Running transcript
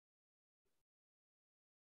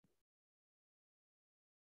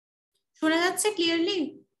শোনা যাচ্ছে ক্লিয়ারলি?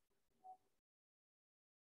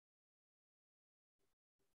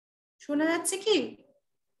 শোনা যাচ্ছে কি?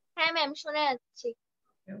 হ্যাঁ ম্যাম, শোনা যাচ্ছে।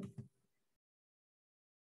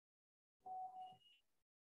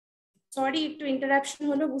 সরি, একটু ইন্টারাপশন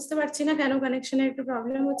হলো, বুঝতে পারছি না কেন কানেকশনের একটু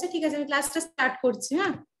প্রবলেম হচ্ছে। ঠিক আছে, আমি ক্লাসটা স্টার্ট করছি।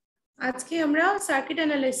 হ্যাঁ, আজকে আমরা সার্কিট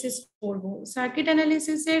অ্যানালাইসিস করব। সার্কিট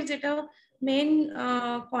অ্যানালাইসিসের যেটা মেন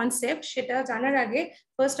কনসেপ্ট, সেটা জানার আগে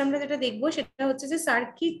ফার্স্ট আমরা যেটা দেখবো সেটা হচ্ছে যে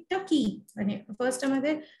সার্কিটটা কি। মানে ফার্স্ট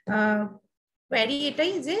আমাদের কোয়েরি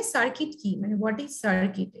এটাই যে সার্কিট কি, মানে হোয়াট ইজ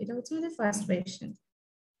সার্কিট, এটা হচ্ছে আমাদের ফার্স্ট কোয়েশ্চেন।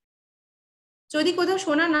 যদি কোথাও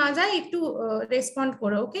শোনা না যায় একটু রেসপন্ড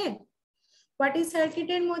করো, ওকে? হোয়াট ইজ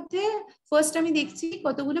সার্কিটের মধ্যে ফার্স্ট আমি দেখছি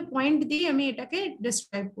কতগুলো পয়েন্ট দিয়ে আমি এটাকে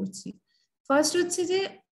ডিসক্রাইব করছি। ফার্স্ট হচ্ছে যে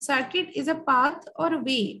circuit is a path or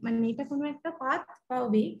way, মানে এটা কোনো একটা পাথ বা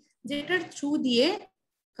ওয়ে যেটার থ্রু দিয়ে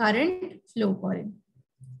কারেন্ট ফ্লো করে।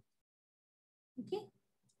 ওকে,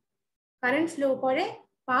 কারেন্ট ফ্লো করে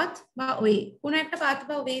পাথ বা ওয়ে, কোনো একটা পাথ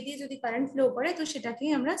বা ওয়ে দিয়ে যদি কারেন্ট ফ্লো করে তো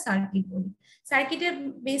সেটাকেই আমরা সার্কিট বলি। সার্কিটের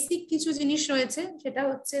বেসিক কিছু জিনিস রয়েছে, সেটা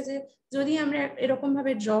হচ্ছে যে যদি আমরা এরকম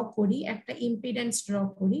ভাবে ড্র করি, একটা ইম্পিডেন্স ড্র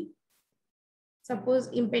করি, সাপোজ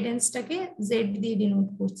ইম্পিডেন্সটাকে জেড দিয়ে ডিনোট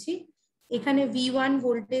করছি, এখানে V1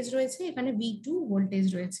 ভোল্টেজ রয়েছে, এখানে V2 ভোল্টেজ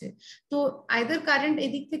রয়েছে। তো আইদার কারেন্ট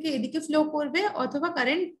এদিক থেকে এদিকে ফ্লো করবে অথবা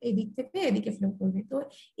কারেন্ট এদিক থেকে এদিকে ফ্লো করবে। তো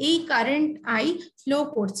এই কারেন্ট আই ফ্লো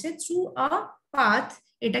করছে থ্রু আ পাথ,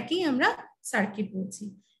 এটাকেই আমরা সার্কিট বলছি।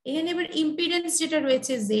 এখানে এবার ইম্পিডেন্স যেটা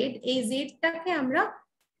রয়েছে জেড, এই জেডটাকে আমরা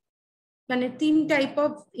মানে তিন টাইপ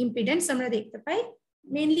অফ ইম্পিডেন্স আমরা দেখতে পাই।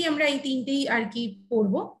 মেনলি আমরা এই তিনটেই আর কি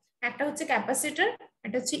পড়বো। একটা হচ্ছে ক্যাপাসিটর,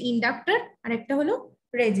 একটা হচ্ছে ইন্ডাক্টর, আর একটা হলো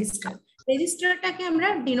রেজিস্টার। রেজিস্টারটাকে আমরা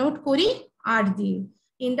ডিনোট করি আর দিয়ে,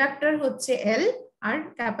 ইন্ডাক্টর হচ্ছে এল আর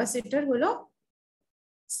ক্যাপাসিটর হলো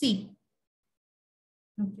সি।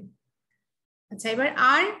 ওকে, আচ্ছা, এবার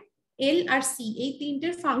আর, এল আর সি এই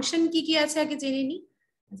তিনটের ফাংশন কি কি আছে আগে জেনে নিই।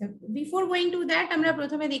 আচ্ছা, বিফোর গোয়িং টু দ্যাট আমরা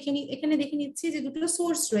প্রথমে এখানে দেখে নিচ্ছি যে দুটো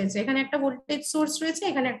সোর্স রয়েছে, এখানে একটা ভোল্টেজ সোর্স রয়েছে,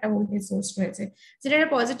 এখানে একটা ভোল্টেজ সোর্স রয়েছে, যেটার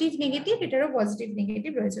পজিটিভ নেগেটিভ, এটারও পজিটিভ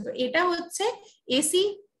নেগেটিভ রয়েছে। তো এটা হচ্ছে এসি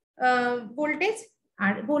ভোল্টেজ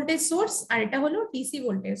আর ভোল্টেজ সোর্স, আর এটা হলো ডিসি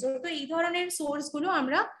ভোল্টেজ। তো এই ধরনের সোর্স গুলো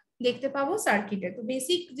আমরা দেখতে পাবো সার্কিটে। তো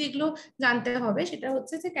বেসিক যেগুলো জানতে হবে সেটা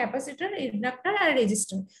হচ্ছে যে ক্যাপাসিটর, ইন্ডাক্টর আর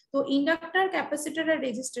রেজিস্টার। তো ইন্ডাক্টর, ক্যাপাসিটর আর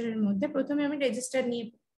রেজিস্টারের মধ্যে প্রথমে আমি রেজিস্টার নিয়ে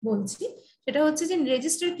বলছি। সেটা হচ্ছে যে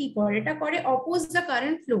রেজিস্টার কি করে, এটা করে অপোজ দ্য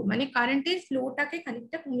কারেন্ট ফ্লো, মানে কারেন্টের ফ্লোটাকে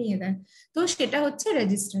খানিকটা কমিয়ে দেয়। তো সেটা হচ্ছে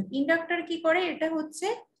রেজিস্টার। ইন্ডাক্টর কি করে, এটা হচ্ছে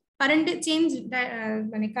কারেন্টের চেঞ্জ,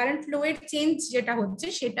 মানে কারেন্ট ফ্লো এর চেঞ্জ যেটা হচ্ছে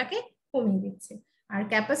সেটাকে কমিয়ে দিচ্ছে। আর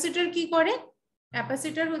ক্যাপাসিটর কি করে,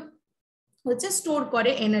 ক্যাপাসিটর হচ্ছে স্টোর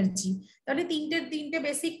করে এনার্জি। তাহলে তিনটে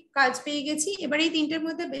বেসিক কাজ পেয়ে গেছি। এবার এই তিনটের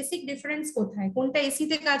মধ্যে বেসিক ডিফারেন্স কোথায়, কোনটা এসি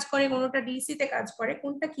তে কাজ করে, কোনটা ডিসি তে কাজ করে,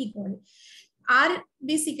 কোনটা কি করে। আর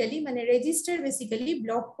বেসিক্যালি মানে রেজিস্টার বেসিক্যালি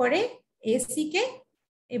ব্লক করে এসি কে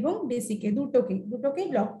এবং ডিসি কে, দুটোকে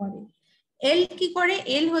ব্লক করে। এল কি করে,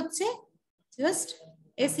 এল হচ্ছে জাস্ট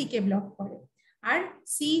এসি কে ব্লক করে, আর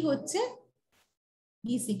সি হচ্ছে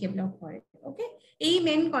ডিসি কে ব্লক করে। ওকে, এই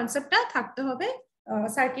মেন কনসেপ্টটা থাকতে হবে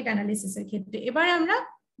সার্কিট অ্যানালিসিসের ক্ষেত্রে। এবার আমরা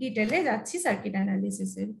ডিটেলে যাচ্ছি সার্কিট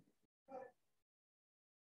অ্যানালিসিসের।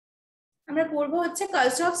 আমরা পড়বো হচ্ছে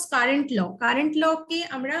Kirchhoff's current law. Current law কে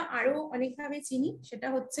আমরা আরো অনেকভাবে চিনি, সেটা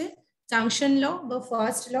হচ্ছে জাংশন ল বা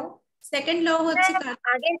ফার্স্ট ল। সেকেন্ড ল হচ্ছে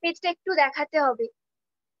আগের পেজটা একটু দেখাতে হবে।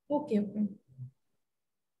 ওকে ওকে,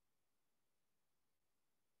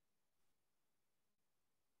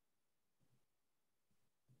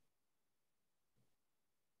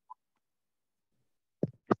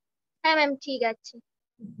 হ্যাঁ ম্যাম, ঠিক আছে।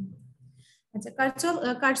 আচ্ছা,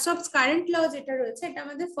 কার্চফস কারেন্ট ল যেটা রয়েছে এটা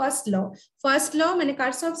আমাদের ফার্স্ট ল। ফার্স্ট ল মানে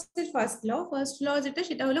কার্চফস এর ফার্স্ট ল যেটা,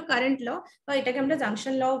 সেটা হলো কারেন্ট ল, বা এটাকে আমরা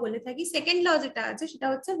জাংশন ল বলে থাকি। সেকেন্ড ল যেটা আছে সেটা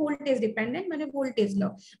হচ্ছে ভোল্টেজ ডিপেন্ডেন্ট, মানে ভোল্টেজ ল,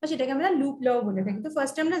 বা সেটাকে আমরা লুপ ল বলে থাকি। তো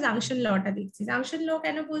ফার্স্ট আমরা জাংশন লটা দেখছি। জাংশন ল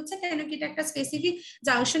কেন বলছে, কেন কি এটা একটা স্পেসিফিক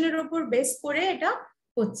জাংশনের উপর বেস করে এটা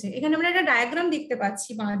হচ্ছে। এখানে আমরা একটা ডায়াগ্রাম দেখতে পাচ্ছি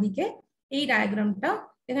বাঁ দিকে, এই ডায়াগ্রামটা,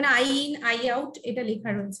 এখানে আই ইন আই আউট এটা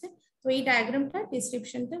লেখা রয়েছে। তো এই ডায়াগ্রামটা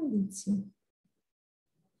ডিসক্রিপশনটা আমি দিচ্ছি।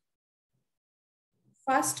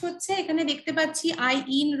 ফার্স্ট হচ্ছে এখানে দেখতে পাচ্ছি আই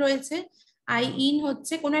ইন রয়েছে। আই ইন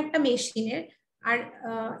হচ্ছে কোনো একটা মেশিনের, আর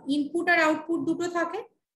ইনপুট আর আউটপুট দুটো থাকে,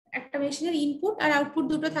 একটা মেশিনের ইনপুট আর আউটপুট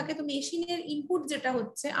দুটো থাকে। তো মেশিনের ইনপুট যেটা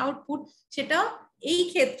হচ্ছে আউটপুট, সেটা এই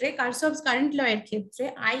ক্ষেত্রে কার্চফস কারেন্ট ল এর ক্ষেত্রে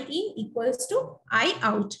I in equals to I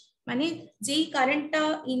out, মানে যেই কারেন্টটা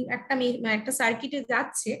একটা সার্কিটে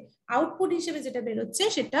যাচ্ছে, আউটপুট হিসেবে যেটা বেরোচ্ছে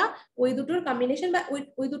সেটা ওই দুটোর কম্বিনেশন বা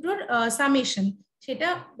ওই দুটোর সামেশন, সেটা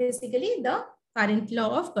basically the current law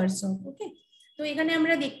of Kirchhoff. ওকে, তো তো এখানে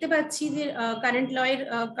আমরা দেখতে পাচ্ছি যে কারেন্ট লয়ের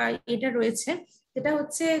এটা রয়েছে, যেটা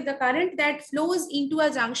হচ্ছে the current that flows into a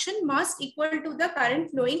junction must equal to the current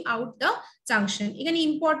flowing out the junction. এখানে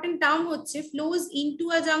ইম্পর্টেন্ট টার্ম হচ্ছে flows into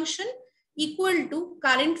a junction equal to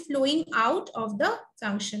current flowing out of the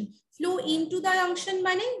junction. flow into the junction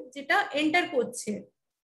মানে যেটা enter করছে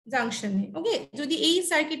জাংশনে। ওকে, যদি এই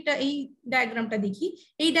সার্কিটটা এই ডায়াগ্রামটা দেখি,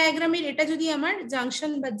 এই ডায়াগ্রামের এটা যদি আমার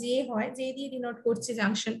জাংশন বা জে হয়, জে দিয়ে ডিনোট করছে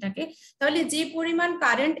জাংশনটাকে, তাহলে যে পরিমাণ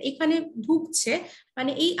কারেন্ট এখানে ঢুকছে,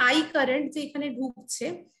 মানে এই আই কারেন্ট যে এখানে ঢুকছে,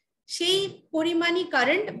 সেই পরিমাণই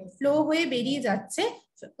কারেন্ট ফ্লো হয়ে বেরিয়ে যাচ্ছে,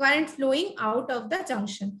 current flowing out of the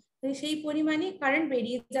junction. সেই পরিমাণে কারেন্ট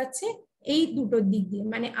বেরিয়ে যাচ্ছে এই দুটোর দিক দিয়ে,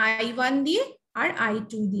 মানে I1 দিয়ে আর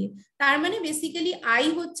I2 দিয়ে। তার মানে বেসিক্যালি আই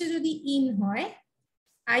হচ্ছে যদি ইন হয়,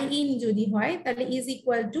 আই ইন যদি হয় তাহলে is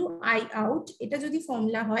equal to I out, এটা যদি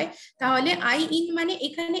ফর্মুলা হয় তাহলে আই ইন মানে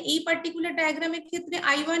এখানে এই পার্টিকুলার ডায়াগ্রামের ক্ষেত্রে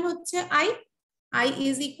I1 হচ্ছে I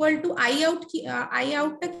is equal to I out. I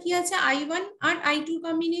আউটটা কি আছে, I1 আর I2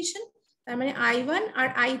 কম্বিনেশন, তার মানে I1 আর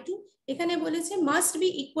I2 এখানে বলেছে must be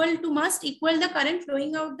equal to, must equal the current flowing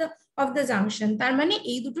out of the junction, তার মানে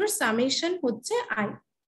এই দুটোর সামেশন হচ্ছে আই।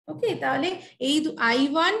 ওকে, তাহলে এই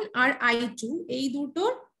I1 আর I2 এই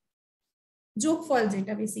দুটোর যোগফল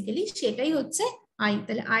যেটা বেসিক্যালি সেটাই হচ্ছে আই,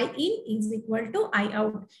 তাহলে I in is equal to I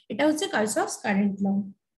out. এটা হচ্ছে কারশফস কারেন্ট ল।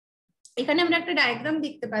 এখানে আমরা একটা ডায়াগ্রাম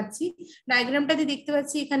দেখতে পাচ্ছি, ডায়াগ্রামটাতে দেখতে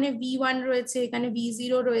পাচ্ছি এখানে V1 রয়েছে, এখানে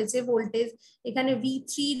V0 রয়েছে ভোল্টেজ, এখানে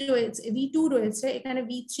V3 রয়েছে, V2 রয়েছে, এখানে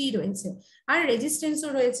V3 রয়েছে, আর রেজিস্ট্যান্সও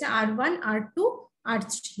রয়েছে R1 R2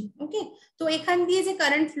 R3। ওকে, তো এখান দিয়ে যে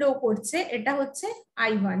কারেন্ট ফ্লো করছে এটা হচ্ছে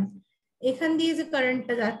I1, এখান দিয়ে যে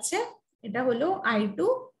কারেন্টটা যাচ্ছে এটা হলো I2,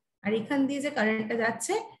 আর এখান দিয়ে যে কারেন্টটা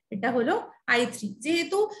যাচ্ছে এটা হলো I3।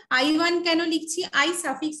 যেহেতু I1 কেন লিখছি, I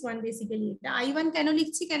সাফিক্স 1 বেসিক্যালি, এটা I1 কেন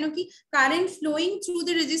লিখছি, কেন কি current flowing through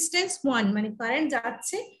the resistance 1, মানে কারেন্ট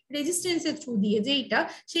যাচ্ছে রেজিস্ট্যান্সের থ্রু দিয়ে, যেটা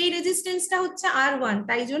সেই রেজিস্ট্যান্সটা হচ্ছে R1,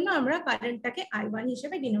 তাই জন্য আমরা কারেন্টটাকে I1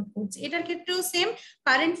 হিসেবে ডিনোট করছি। এটার ক্ষেত্রেও same,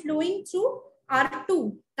 current flowing through R2,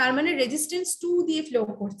 তার মানে রেজিস্ট্যান্স 2 দিয়ে ফ্লো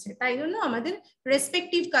করছে, তাই জন্য আমাদের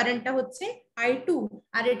রেসপেক্টিভ কারেন্টটা হচ্ছে I2।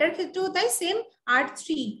 আর এটার ক্ষেত্রেও তাই সেম, R3,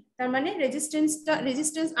 তার মানে রেজিস্ট্যান্স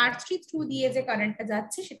R3 থ্রু দিয়ে যে কারেন্টটা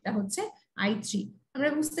যাচ্ছে সেটা হচ্ছে I3। আমরা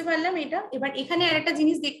বুঝতে পারলাম এটা। এবার এখানে আরেকটা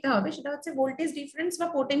জিনিস দেখতে হবে, সেটা হচ্ছে ভোল্টেজ ডিফারেন্স বা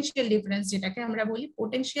পোটেনশিয়াল ডিফারেন্স, যেটাকে আমরা বলি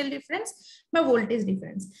পোটেনশিয়াল ডিফারেন্স বা ভোল্টেজ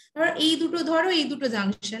ডিফারেন্স। ধরো এই দুটো, ধরো এই দুটো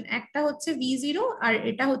জাংশন, একটা হচ্ছে V0 আর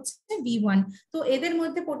এটা হচ্ছে V1, তো এদের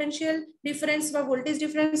মধ্যে পোটেনশিয়াল ডিফারেন্স বা ভোল্টেজ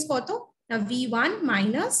ডিফারেন্স কত, V1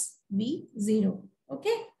 মাইনাস V0।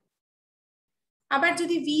 ওকে, আবার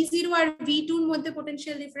যদি V0 আর V2 এর মধ্যে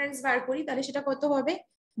পোটেনশিয়াল ডিফারেন্স বার করি তাহলে সেটা কত হবে,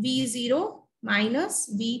 V0 মাইনাস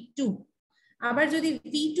V2। আবার যদি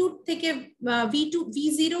V2 থেকে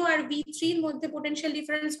V0 আর V3 এর মধ্যে পোটেনশিয়াল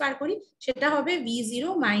ডিফারেন্স বার করি সেটা হবে V0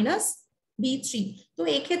 মাইনাস V3। তো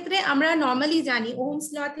এক্ষেত্রে আমরা নর্মালি জানি, ওহমস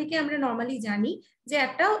ল থেকে আমরা নর্মালি জানি যে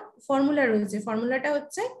একটা ফর্মুলা রয়েছে, ফর্মুলাটা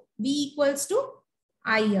হচ্ছে V ইকুয়ালস টু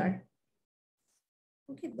IR।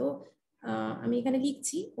 ওকে, তো আমি এখানে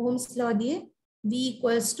লিখছি ওহমস ল দিয়ে V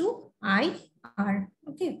equals to IR।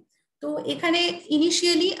 ওকে, তো এখানে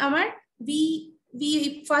ইনিশিয়ালি আমার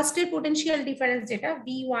ফার্স্টের পোটেনশিয়াল ডিফারেন্স যেটা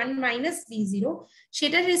V1 মাইনাস V0,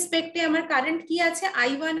 সেটার রেসপেক্টে আমার কারেন্ট কি আছে,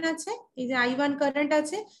 I1 আছে, এই যে I1 কারেন্ট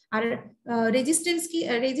আছে, আর রেজিস্ট্যান্স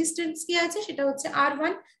কি আছে সেটা হচ্ছে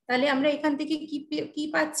R1। তাহলে আমরা এখান থেকে কি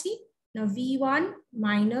পাচ্ছি না, V1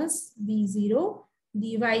 minus V0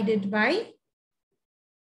 divided by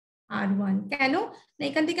R1। কেন না,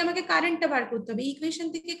 এখান থেকে আমাকে কারেন্টটা বার করতে হবে, ইকুয়েশন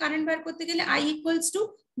থেকে কারেন্ট বার করতে গেলে I equals to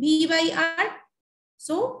V by R।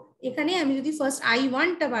 So এখানে আমি যদি ফার্স্ট I1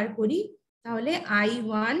 টা বার করি তাহলে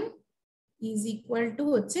I1 ইজ ইকুয়াল টু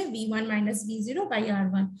হচ্ছে V1 minus V0 by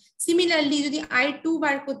R1। Similarly যদি I2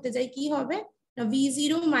 বার করতে যাই কি হবে,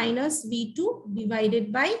 V0 minus V2 divided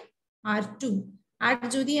by R2। আর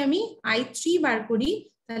যদি আমি I3 বার করি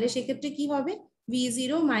তাহলে সেক্ষেত্রে কি হবে,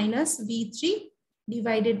 V0 minus V3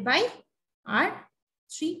 divided by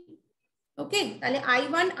R3। ওকে, তাহলে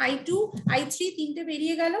I1 I2 I3 তিনটে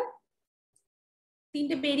বেরিয়ে গেল,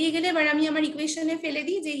 তিনটে বেরিয়ে গেলে এবার আমি আমার ইকুয়েশনে ফেলে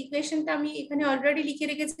দিই, যে ইকুয়েশনটা আমি এখানে অলরেডি লিখে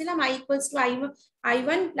রেখেছিলাম, I equals to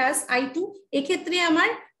I1 plus I2। এক্ষেত্রে আমার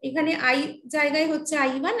এখানে I জায়গায় হচ্ছে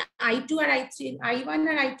I1, I2 আর I3, I1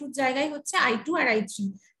 আর I2 জায়গায় হচ্ছে I2 আর I3।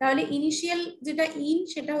 তাহলে ইনিশিয়াল যেটা ইন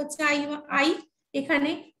সেটা হচ্ছে I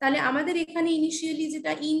এখানে, তাহলে আমাদের এখানে ইনিশিয়ালি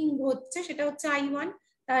যেটা ইন হচ্ছে সেটা হচ্ছে I1।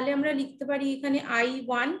 তাহলে আমরা লিখতে পারি এখানে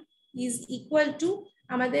I1 ইজ ইকুয়াল টু,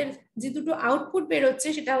 আমাদের যে দুটো আউটপুট বেরোচ্ছে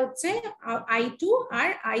সেটা হচ্ছে I2 আর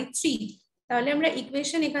I3। তাহলে আমরা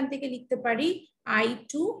ইকুয়েশন এখান থেকে লিখতে পারি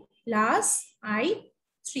I2 প্লাস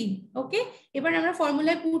I3। 3। ওকে, এবার আমরা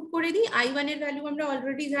ফর্মুলায় পুট করে দিই। I1 এর ভ্যালু আমরা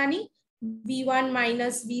অলরেডি জানি, V1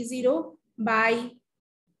 minus V0 by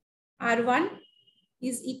R1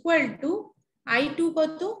 is equal to I2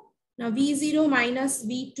 কত না V0 minus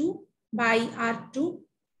V2 by R2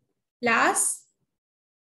 plus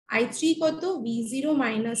I3 কত V0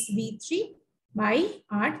 minus V3 by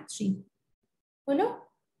R3 হলো।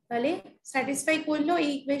 তাহলে স্যাটিসফাই করলো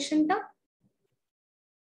এই ইকুয়েশনটা।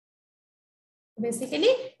 বেসিক্যালি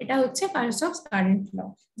এটা হচ্ছে কারশফস কারেন্ট ল,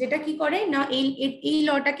 যেটা কি করে না এই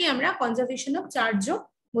লটাকে আমরা কনজারভেশন অফ চার্জও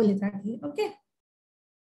বলে থাকি। ওকে,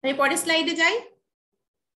 তাহলে পরের স্লাইডে যাই।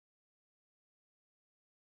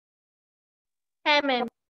 হ্যাঁ ম্যাম।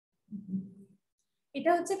 এটা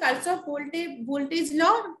হচ্ছে কারশফ ভোল্টেজ ল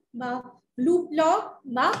বা লুপ ল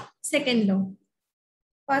বা সেকেন্ড ল।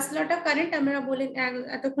 ফার্স্ট লটা কারেন্ট আমরা বলে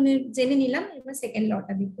এতক্ষণে জেনে নিলাম, এবার সেকেন্ড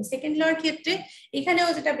লটা দেখবো। সেকেন্ড লর ক্ষেত্রে এখানেও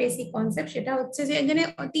যেটা বেসিক কনসেপ্ট সেটা হচ্ছে যে এখানে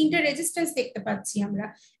তিনটে রেজিস্ট্যান্স দেখতে পাচ্ছি আমরা,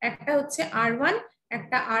 একটা হচ্ছে R1,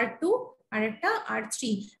 একটা R2 আর একটা R3,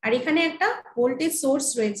 আর এখানে একটা ভোল্টেজ সোর্স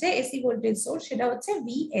রয়েছে, এসি ভোল্টেজ সোর্স, সেটা হচ্ছে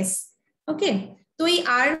VS। ওকে, তো এই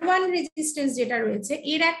R1 রেজিস্ট্যান্স যেটা রয়েছে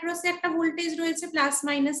এর অ্যাক্রসে একটা ভোল্টেজ রয়েছে প্লাস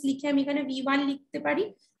মাইনাস লিখে আমি এখানে V1 লিখতে পারি।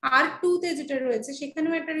 R2 তে যেটা রয়েছে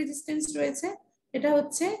সেখানেও একটা রেজিস্ট্যান্স রয়েছে, এটা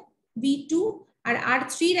হচ্ছে V2, আর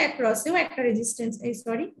R3 এর অ্যাক্রসেও একটা রেজিস্ট্যান্স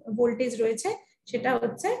সরি ভোল্টেজ রয়েছে, সেটা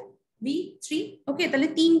হচ্ছে V3। ওকে, তাহলে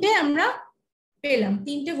তিনটে আমরা পেলাম,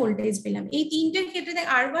 তিনটে ভোল্টেজ পেলাম। এই তিনটের ক্ষেত্রে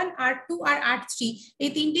R1, R2 আর R3 এই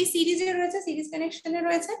তিনটেই সিরিজে রয়েছে, সিরিজ কানেকশনে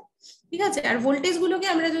রয়েছে, ঠিক আছে। আর ভোল্টেজ গুলোকে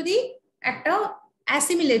আমরা যদি একটা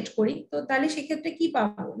অ্যাসিমিলেট করি তো তাহলে সেক্ষেত্রে কি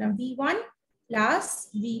পাবো না V1 plus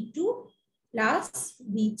V2 plus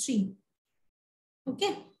V3। Okay,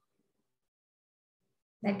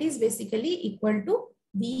 that is basically equal to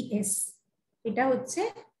VS। এটা হচ্ছে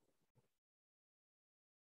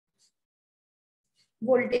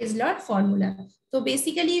ভোল্টেজ লর ফর্মুলা। তো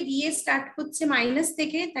বেসিক্যালি VS স্টার্ট হচ্ছে মাইনাস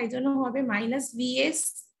থেকে, তাই জন্য হবে minus VS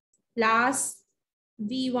plus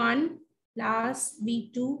V1 plus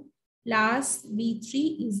V2 plus V3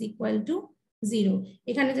 is equal to 0।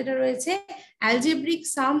 এখানে যেটা রয়েছে algebraic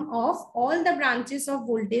some of all the branches of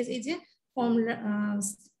voltage, এই যে ফর্মুলা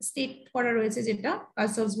স্টেট করা রয়েছে যেটা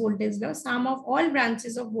কারশফস voltage law, some of all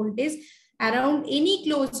branches of voltage around any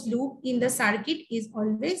closed loop in the circuit is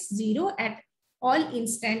always 0 at all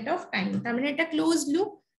instant of time। তার মানে এটা closed loop,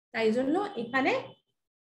 তাই জন্য এখানে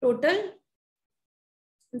টোটাল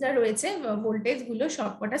যা রয়েছে ভোল্টেজ গুলো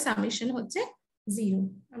সবকটা সামেশন হচ্ছে 0,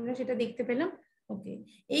 আমরা সেটা দেখতে পেলাম। ওকে,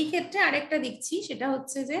 এই ক্ষেত্রে আরেকটা দেখছি, সেটা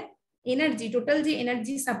হচ্ছে যে এনার্জি, টোটাল যে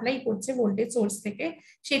এনার্জি সাপ্লাই করছে ভোল্টেজ সোর্স থেকে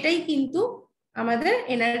সেটাই কিন্তু আমাদের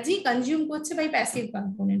এনার্জি কনজিউম করছে বাই প্যাসিভ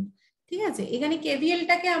কম্পোনেন্ট। ঠিক আছে, এখানে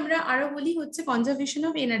কেভিএলটাকে আমরা আরো বলি হচ্ছে কনজারভেশন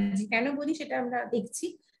অফ এনার্জি। কেন বলি সেটা আমরা দেখছি।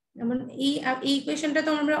 যেমন এই ইকুয়েশনটা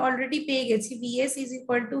তো আমরা অলরেডি পেয়ে গেছি, VS is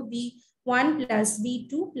equal to V1 plus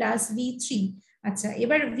V2 plus V3। আচ্ছা,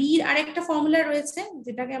 এবার ভির আরেকটা ফর্মুলা রয়েছে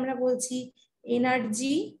যেটাকে আমরা বলছি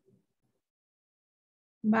এনার্জি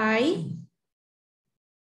বাই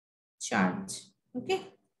চার্জ। ওকে,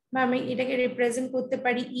 বা আমি এটাকে রিপ্রেজেন্ট করতে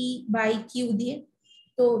পারি E বাই কিউ দিয়ে।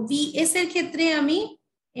 তো VS এর ক্ষেত্রে আমি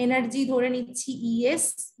এনার্জি ধরে নিচ্ছি ES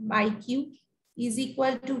by Q is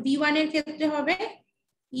equal to V1 এর ক্ষেত্রে হবে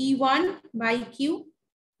E1 by Q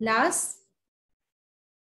plus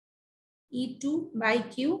E2 by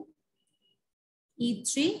Q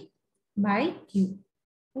E3 by Q.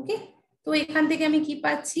 ওকে, তো এখান থেকে আমি কি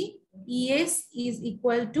পাচ্ছি, ES is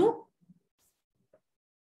equal to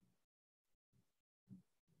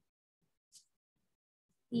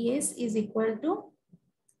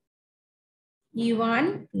E1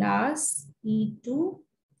 plus E2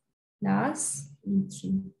 plus E3।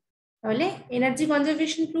 তাহলে এনার্জি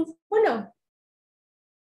কনজারভেশন প্রুফ হলো,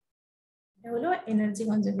 এটা হলো এনার্জি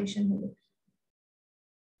কনজারভেশন হলো।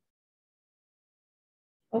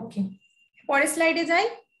 ওকে, পরের স্লাইডে যাই।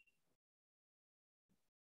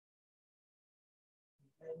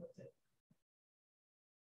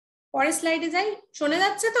 পরের স্লাইডে যাই, শোনা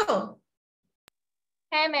যাচ্ছে তো?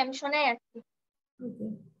 হ্যাঁ ম্যাম, শোনা যাচ্ছে। ওকে,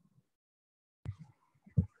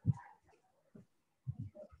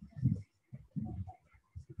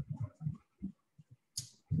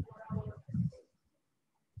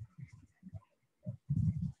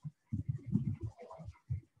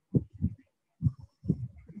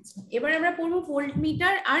 এবার আমরা পড়বো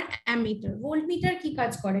ভোল্টমিটার আর অ্যামিটার। ভোল্টমিটার কি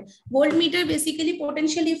কাজ করে? ভোল্টমিটার বেসিক্যালি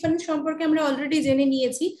পোটেনশিয়াল ডিফারেন্স সম্পর্কে আমরা অলরেডি জেনে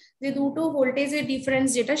নিয়েছি, যে দুটো ভোল্টেজের ডিফারেন্স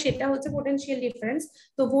যেটা সেটা হচ্ছে পোটেনশিয়াল ডিফারেন্স।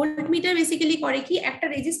 তো ভোল্টমিটার বেসিক্যালি করে কি, একটা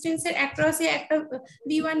রেজিস্ট্যান্সের অ্যাক্রসে একটা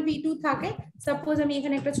V1 V2 থাকে। সাপোজ আমি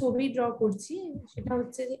এখানে একটা ছবি ড্র করছি, সেটা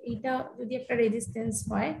হচ্ছে যে এইটা যদি একটা রেজিস্ট্যান্স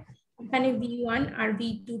হয়, এখানে V1 আর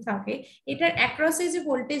V2 থাকে, এটার অ্যাক্রসে যে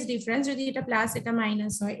ভোল্টেজ ডিফারেন্স, যদি এটা প্লাস এটা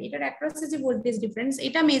মাইনাস হয়, এটার অ্যাক্রসে যে ভোল্টেজ ডিফারেন্স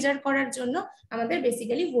এটা মেজার করার জন্য আমাদের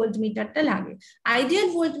বেসিক্যালি ভোল্ট মিটারটা লাগে। আইডিয়াল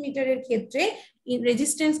ভোল্ট মিটারের ক্ষেত্রে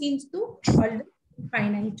রেজিস্ট্যান্স কিন্তু অলওয়েজ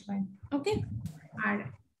ইনফাইনাইট হয়। ওকে, আর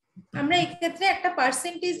আমরা এক্ষেত্রে একটা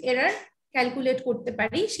পার্সেন্টেজ এরর ক্যালকুলেট করতে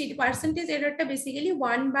পারি। সেই percentage এররটা basically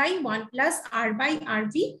 1/1 plus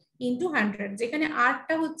R/RV into 100, যেখানে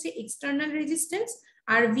আরটা হচ্ছে এক্সটার্নাল রেজিস্ট্যান্স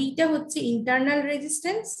আর ভিটা হচ্ছে ইন্টারনাল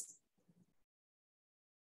রেজিস্ট্যান্স।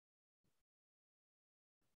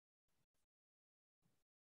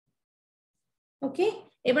 ওকে,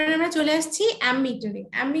 এবার আমরা চলে আসছি অ্যামমিটারে।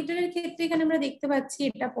 অ্যামমিটারের ক্ষেত্রে এখানে আমরা দেখতে পাচ্ছি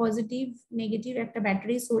এটা পজিটিভ নেগেটিভ একটা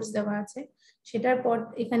ব্যাটারি সোর্স দেওয়া আছে, সেটার পর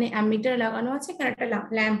এখানে অ্যামমিটার লাগানো আছে, এখানে একটা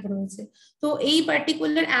ল্যাম্প রয়েছে। তো এই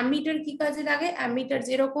পার্টিকুলার অ্যামমিটার কি কাজে লাগে? অ্যামমিটার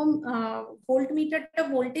যেরকম ভোল্ট মিটারটা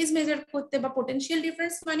ভোল্টেজ মেজার করতে বা পোটেনশিয়াল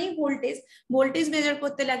ডিফারেন্স মানে ভোল্টেজ মেজার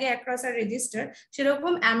করতে লাগে অ্যাক্রস আর রেজিস্টার,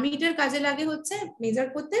 সেরকম অ্যামমিটার কাজে লাগে হচ্ছে মেজার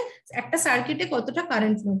করতে একটা সার্কিটে কতটা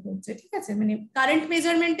কারেন্ট ফ্লো করছে। ঠিক আছে, মানে কারেন্ট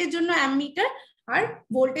মেজারমেন্টের জন্য অ্যামমিটার আর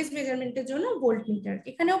ভোল্টেজ মেজারমেন্টের জন্য ভোল্ট মিটার।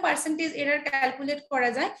 এখানেও পার্সেন্টেজ এরর ক্যালকুলেট করা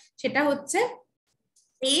যায়, সেটা হচ্ছে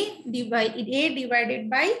a divided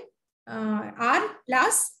by R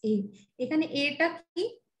plus a। এখানে এটা কি?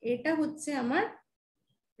 এটা হচ্ছে আমার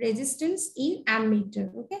resistance in ammeter.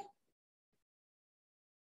 Okay,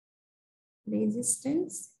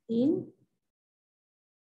 resistance in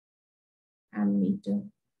ammeter.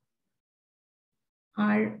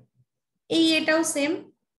 আর এটাও সেম,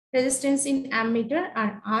 রেজিস্ট্যান্স ইন অ্যামমিটার, আর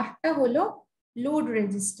আরটা হলো লোড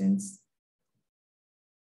রেজিস্ট্যান্স।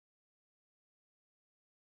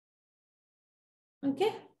 ওকে,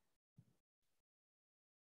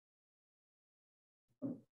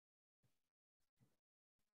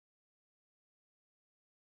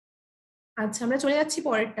 আচ্ছা আমরা চলে যাচ্ছি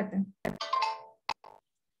পরেরটাতে।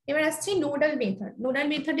 এবার আসছি নোডাল মেথড। নোডাল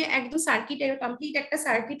মেথডে একদম সার্কিট এর কমপ্লিট একটা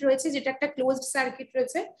সার্কিট রয়েছে, যেটা একটা ক্লোজড সার্কিট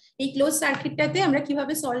রয়েছে। এই ক্লোজ সার্কিটটাতে আমরা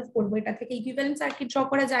কিভাবে সলভ করব, এটা থেকে ইকুইভ্যালেন্ট সার্কিট ড্র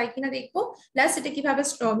করা যায় কিনা দেখবো, প্লাস এটা কিভাবে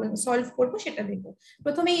সলভ করব সেটা দেখবো।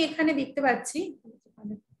 প্রথমেই এখানে দেখতে পাচ্ছি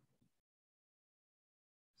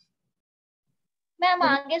ম্যাম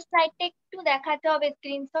আগের স্লাইডটা একটু দেখাতে হবে,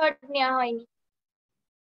 স্ক্রিনশট নেওয়া হয়নি।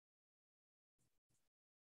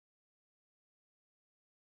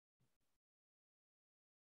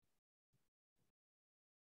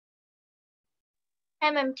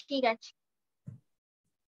 হ্যাঁ ম্যাম ঠিক আছে।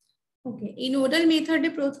 ওকে, এই নোডাল মেথডে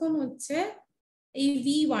প্রথম হচ্ছে এই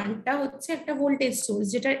V1টা হচ্ছে একটা ভোল্টেজ সোর্স,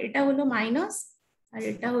 যেটা এটা হলো মাইনাস আর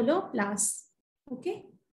এটা হলো প্লাস। ওকে,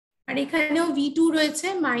 আর এখানেও V2 রয়েছে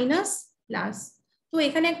মাইনাস প্লাস। তো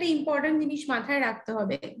এখানে একটা ইম্পর্টেন্ট জিনিস মাথায় রাখতে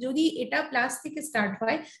হবে, যদি এটা প্লাস থেকে স্টার্ট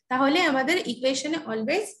হয় তাহলে আমাদের ইকুয়েশনে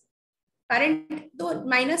অলওয়েজ কারেন্ট, তো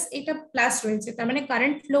মাইনাস এটা প্লাস রয়েছে তার মানে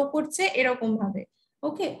কারেন্ট ফ্লো করছে এরকম ভাবে।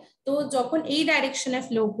 ওকে, তো যখন এই ডাইরেকশনে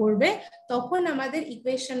ফ্লো করবে তখন আমাদের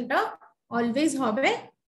ইকুয়েশনটা অলওয়েজ হবে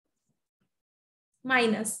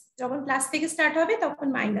মাইনাস। যখন প্লাস থেকে স্টার্ট হবে তখন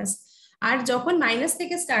মাইনাস, আর যখন মাইনাস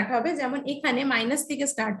থেকে স্টার্ট হবে, যেমন এখানে মাইনাস থেকে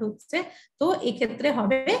স্টার্ট হচ্ছে, তো এক্ষেত্রে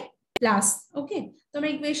হবে প্লাস। ওকে, তো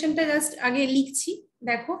আমরা ইকুয়েশনটা জাস্ট আগে লিখছি,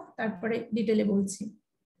 দেখো তারপরে ডিটেলে বলছি।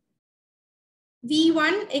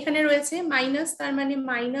 V1 এখানে রয়েছে মাইনাস, তার মানে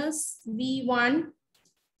মাইনাস V1,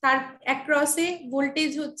 তার অ্যাক্রসে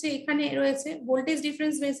ভোল্টেজ হচ্ছে এখানে রয়েছে ভোল্টেজ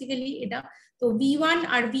ডিফারেন্স বেসিক্যালি এটা। তো V1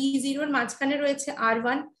 আর V0 এর মাঝখানে রয়েছে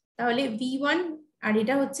R1, তাহলে V1 আর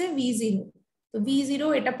এটা হচ্ছে V0। তো V0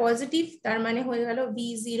 এটা পজিটিভ, তার মানে হয়ে গেল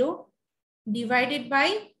V0 ডিভাইডেড বাই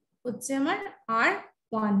হচ্ছে আমার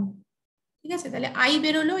R1। ঠিক আছে, তাহলে I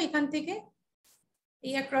বেরোলো এখান থেকে,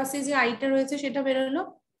 এই অ্যাক্রসে যে আইটা রয়েছে সেটা বেরোলো,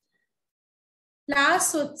 প্লাস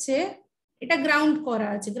হচ্ছে এটা গ্রাউন্ড করা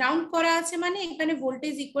আছে, গ্রাউন্ড করা আছে মানে এখানে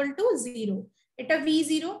ভোল্টেজ ইকুয়াল টু 0, এটা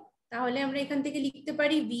V0। তাহলে আমরা এখান থেকে লিখতে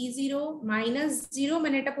পারি V0 মাইনাস 0,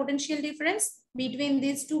 মানে এটা potential difference between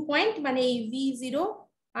this two point, মানে এই V0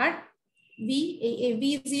 আর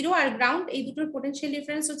V0 আর গ্রাউন্ড এই দুটোর পোটেনশিয়াল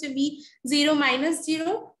ডিফারেন্স হচ্ছে V0 minus 0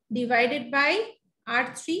 divided by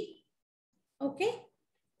R3। ওকে,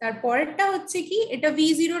 তারপরেরটা হচ্ছে কি, এটা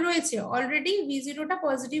V0 রয়েছে অলরেডি, V0টা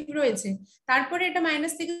পজিটিভ রয়েছে, তারপরে এটা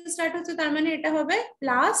মাইনাস থেকে স্টার্ট হচ্ছে, তার মানে এটা হবে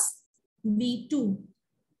plus V2।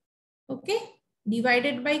 Okay,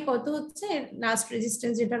 divided by কত হচ্ছে লাস্ট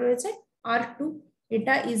রেজিস্ট্যান্স যেটা রয়েছে R2,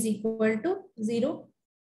 এটা ইজ ইকুয়াল টু 0।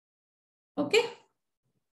 ওকে,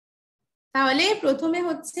 তাহলে প্রথমে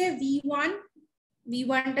হচ্ছে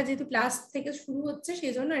V1টা যেহেতু প্লাস থেকে শুরু হচ্ছে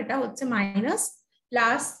সেজন্য এটা হচ্ছে মাইনাস,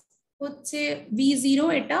 প্লাস হচ্ছে V0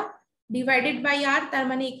 এটা ডিভাইডেড বাই R, তার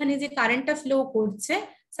মানে এখানে যে কারেন্টটা ফ্লো করছে,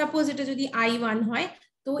 সাপোজ এটা যদি I1 হয়,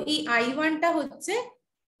 তো এই I1টা হচ্ছে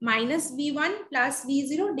minus V1 plus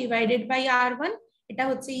V0 divided by R1, এটা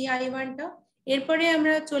হচ্ছে এই I1 টা। এরপরে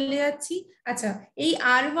আমরা চলে যাচ্ছি, আচ্ছা এই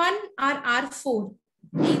R1 আর R4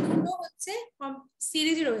 এই দুটো হচ্ছে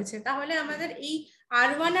সিরিজ রয়েছে, তাহলে আমাদের এই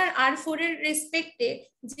R1 আর R4 এর রেসপেক্টে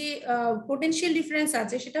যে পোটেনশিয়াল ডিফারেন্স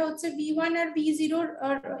আছে সেটা হচ্ছে V1 আর V0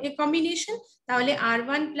 এর কম্বিনেশন, তাহলে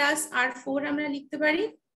R1 প্লাস R4 আমরা লিখতে পারি।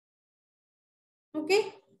 ওকে,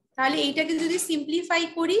 তাহলে এইটাকে যদি সিম্পলিফাই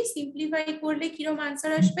করি, সিম্পলিফাই করলে কিরকম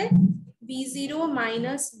আনসার আসবে, V0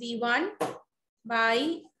 minus V1 by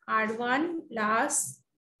R1 plus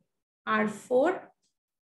R4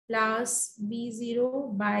 plus V0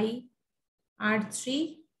 by R3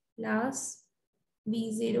 plus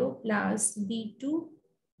V0 plus V2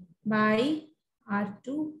 by R2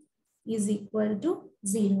 is equal to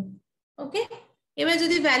 0। ওকে, এবার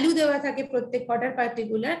যদি ভ্যালু দেওয়া থাকে প্রত্যেক কটার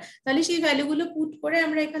পার্টিকুলার, তাহলে সেই ভ্যালুগুলো পুট করে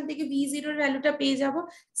আমরা এখান থেকে V0 এর ভ্যালুটা পেয়ে যাব।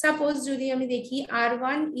 সাপোজ যদি আমি দেখি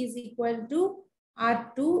R1 is equal to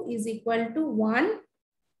R2 is equal to 1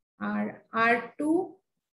 R R2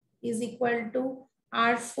 is equal to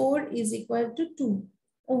R4 is equal to 2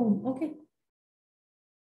 ohm, okay,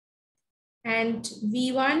 and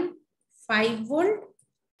V1 5 volt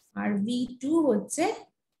R V2 হচ্ছে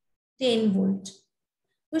 10 volt।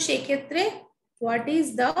 তো সেক্ষেত্রে what is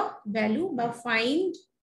the value বা find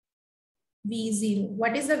V0,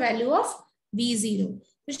 what is the value of V0?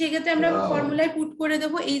 তো সেক্ষেত্রে আমরা ফর্মুলায় put করে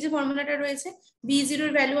দেবো, এই যে ফর্মুলাটা রয়েছে V0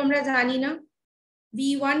 এর ভ্যালু আমরা জানি না,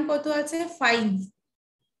 V1 কত আছে 5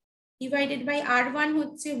 ডিভাইডেড বাই R1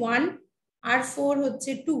 হচ্ছে 1, R4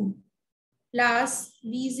 হচ্ছে 2 plus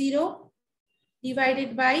V0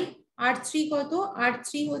 divided by R3 কত,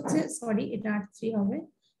 R3 হচ্ছে সরি এটা R3 হবে,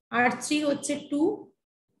 R3 হচ্ছে 2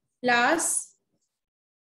 প্লাস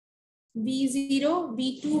V0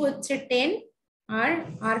 V2 হচ্ছে 10 আর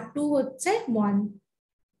R2 হচ্ছে 1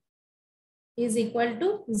 is equal to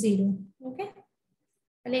 0। ওকে,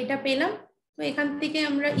 তাহলে এটা পেলাম। তো এখান থেকে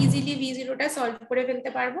আমরা ইজিলি V0 টা সলভ করে ফেলতে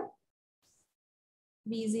পারবো।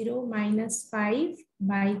 V0 minus 5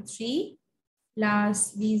 by 3 plus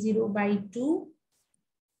V0 by 2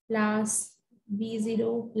 plus V0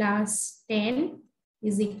 plus 10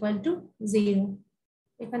 is equal to 0।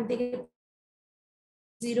 এখান থেকে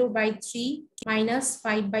 0 by 3 minus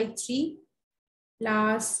 5 by 3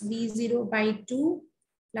 plus V0 by 2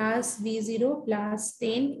 plus V0 plus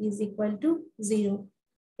 10 is equal to 0।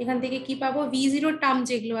 এখান থেকে কি পাবো, V0 টার্ম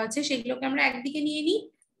যেগুলো আছে সেগুলোকে আমরা একদিকে নিয়ে নিই,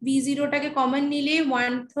 V0 টাকে কমন নিলে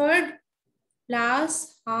 1/3 plus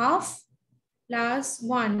half plus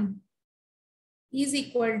 1 is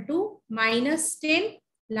equal to minus 10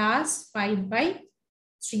 plus 5 by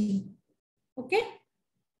 3। ওকে,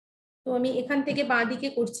 তো আমি এখান থেকে বাঁ দিকে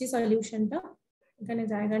করছি সলিউশনটা, এখানে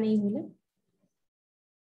জায়গা নেই বলে।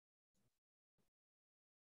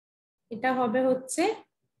 এটা হবে হচ্ছে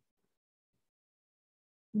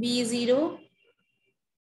V0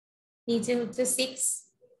 নিচে হচ্ছে 6,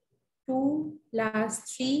 2 plus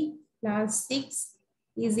 3 plus 6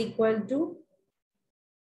 is equal to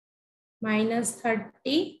minus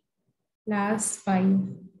 30 plus 5।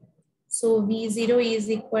 So V0 is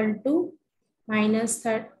equal to minus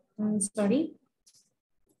 30, sorry,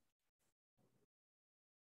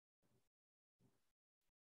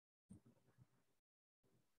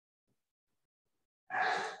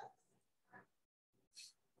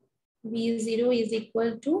 V0 is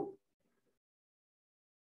equal to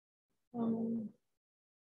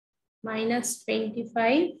minus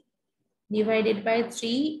 25 divided by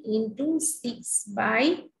 3 into 6 by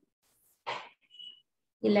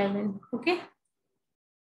 11। Okay,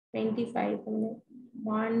 25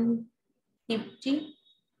 150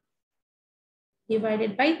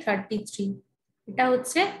 divided by 33, এটা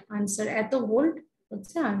হচ্ছে আনসার, এত ভোল্ট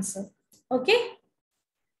হচ্ছে আনসার। ওকে,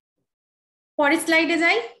 পরের স্লাইডে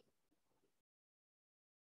যাই।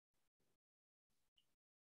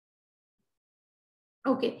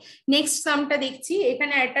 ওকে, নেক্সট সামটা দেখছি,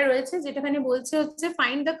 এখানে একটা রয়েছে যেটাখানে বলছে হচ্ছে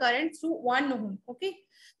find the current through 1 ohm. ওকে,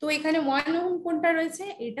 তো এখানে 1 ওহম কোনটা রয়েছে,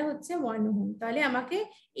 এটা হচ্ছে 1 ওহম, তাহলে আমাকে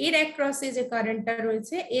এর অ্যাক্রসে যে কারেন্টটা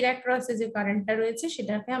রয়েছে, এর অ্যাক্রসে যে কারেন্টটা রয়েছে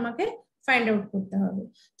সেটাকে আমাকে ফাইন্ড আউট করতে হবে।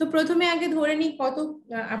 তো প্রথমে আগে ধরে নিই কত,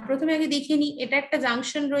 প্রথমে আগে দেখে নিই, এটা একটা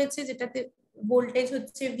জাংশন রয়েছে যেটাতে ভোল্টেজ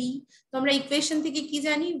হচ্ছে V। তো আমরা ইকুয়েশন থেকে কি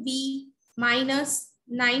জানি, V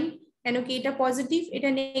 -9, কেন কি এটা পজিটিভ এটা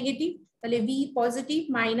নেগেটিভ, তাহলে V পজিটিভ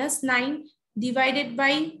 -9 ডিভাইডেড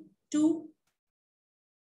বাই 2,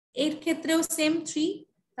 এর ক্ষেত্রেও সেম 3,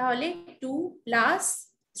 তাহলে 2 প্লাস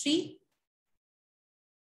 3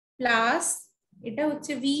 প্লাস এটা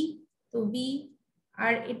হচ্ছে V, তো V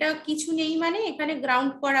আর এটা কিছু নেই মানে এখানে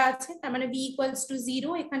গ্রাউন্ড করা আছে, তার মানে V = 0,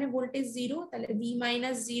 এখানে ভোল্টেজ 0, তাহলে V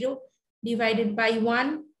 - 0 divided by 1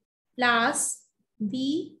 plus V,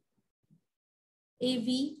 এই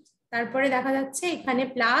ভি, তারপরে দেখা যাচ্ছে এখানে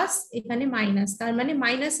প্লাস এখানে মাইনাস, তার মানে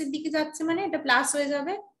মাইনাসের দিকে যাচ্ছে মানে এটা প্লাস হয়ে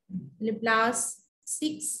যাবে, তাহলে plus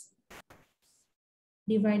 6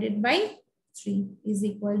 divided by 3 is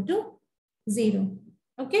equal to 0.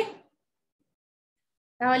 ওকে,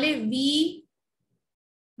 তাহলে v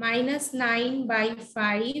minus 9 by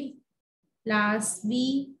 5 plus v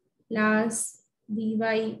plus v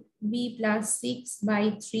by v plus 6 by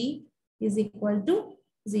 3 is equal to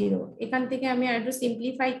 0. এখান থেকে আমি আরেকটু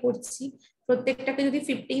সিম্পলিফাই করছি, প্রত্যেকটাকে যদি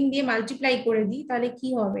 15 দিয়ে মাল্টিপ্লাই করে দিই তাহলে কি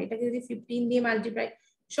হবে, এটাকে যদি 15 দিয়ে মাল্টিপ্লাই,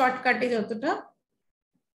 শর্টকাটে যতটা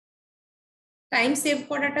টাইম সেভ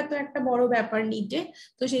করাটা তো একটা বড় ব্যাপার নিটে,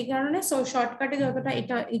 তো সেই কারণে শর্টকাটে যতটা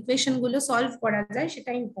এটা ইকুয়েশন গুলো সলভ করা যায়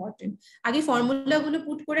সেটা ইম্পর্টেন্ট। আগে ফর্মুলা গুলো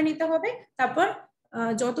পুট করে নিতে হবে, তারপর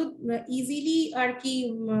যত ইজিলি আর কি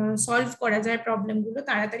সলভ করা যায় প্রবলেম গুলো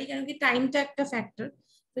তাড়াতাড়ি, কারণ কি টাইমটা একটা ফ্যাক্টর,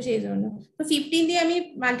 তো সেই জন্য। তো 15 দিয়ে আমি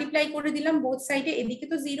মাল্টিপ্লাই করে দিলাম বোথ সাইডে, এদিকে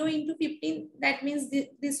তো 0 into 15, that means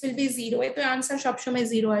this will be 0, এ তো আনসার সবসময়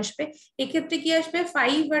 0 আসবে। এক্ষেত্রে কি আসবে,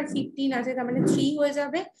 5 আর 15 আছে, তার মানে 3 হয়ে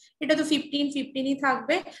যাবে, এটা তো 15ই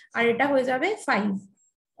থাকবে, আর এটা হয়ে যাবে 5।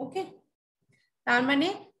 ওকে, তার মানে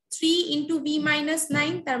 3 ইন্টু ভি মাইনাস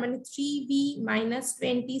 9, তার মানে 3v minus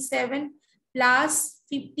 27 plus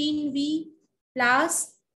 15v plus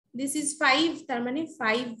this is 5, তার মানে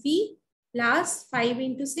 5v প্লাস 5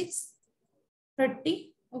 ইন্টু 6 30।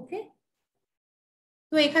 ওকে,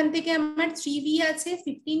 তো এখান থেকে আমার 3v আছে,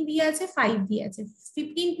 15v আছে, 5v আছে,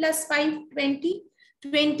 15 প্লাস 5 20,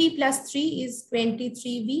 20 প্লাস 3 is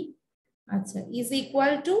 23v, আচ্ছা, is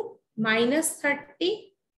equal to minus 30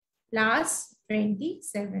 plus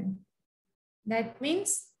 27, that means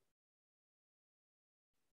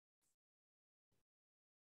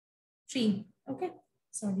 3. Okay,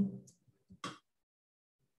 sorry.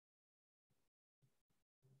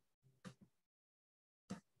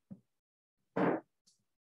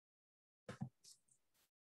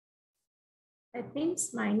 That means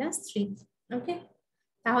minus 3. Okay,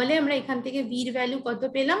 তাহলে আমরা এখান থেকে v এর ভ্যালু কত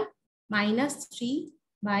পেলাম, minus 3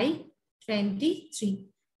 by 23,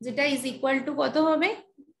 যেটা is equal to কত হবে,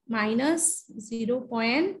 minus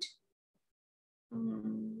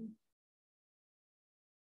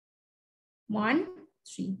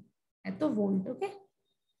 0.13 এত ভোল্ট। ওকে,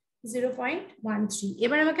 0.13।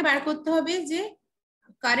 এবার আমাকে বার করতে হবে যে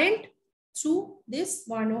current through this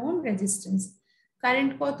 1 ohm resistance,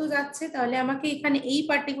 current কত যাচ্ছে, তাহলে আমাকে এখানে এই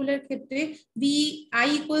পার্টিকুলার ক্ষেত্রে V I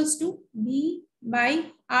equals to V by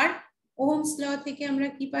R, Ohm's law থেকে আমরা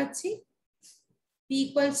কি পাচ্ছি, ভি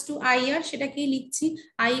ইকুয়ালস টু আই আর, সেটাকেই লিখছি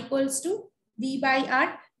I equals to V by আর।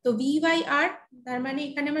 তো ভি বাই আর, তার মানে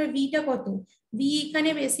এখানে আমার ভিটা কত, ভি এখানে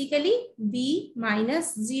basically V minus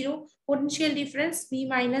 0, potential difference V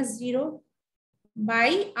minus 0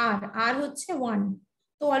 by আর, আর হচ্ছে 1,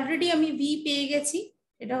 তো অলরেডি আমি ভি পেয়ে গেছি,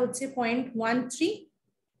 এটা হচ্ছে 0.13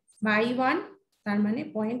 বাই 1, তার মানে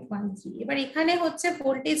 0.13। এবার এখানে হচ্ছে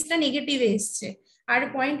ভোল্টেজটা নেগেটিভে এসছে আর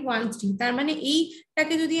 0.13, তার মানে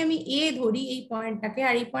এইটাকে যদি আমি এ ধরি এই পয়েন্টটাকে,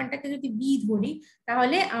 আর এই পয়েন্টটাকে যদি বি ধরি,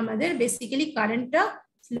 তাহলে আমাদের বেসিক্যালি কারেন্টটা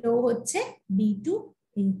ফ্লো হচ্ছে বি টু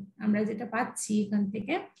এ, আমরা যেটা পাচ্ছি এখান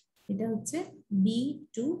থেকে এটা হচ্ছে বি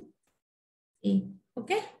টু এ।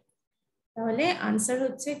 ওকে, তাহলে আনসার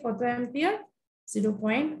হচ্ছে কত অ্যাম্পিয়ার,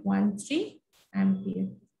 0.13 অ্যাম্পিয়ার।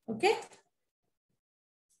 ওকে,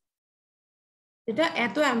 এটা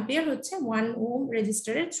এত অ্যাম্পিয়ার হচ্ছে 1 ওহম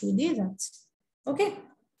রেজিস্টারের থ্রু দিয়ে যাচ্ছে। ওকে,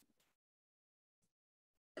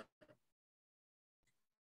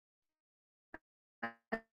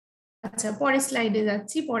 আচ্ছা পরের স্লাইডে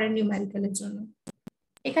যাচ্ছি, পরের নিউমেরিক্যালের জন্য।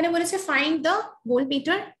 এখানে বলেছে find the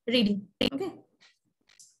voltmeter reading. Okay,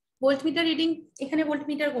 voltmeter reading, এখানে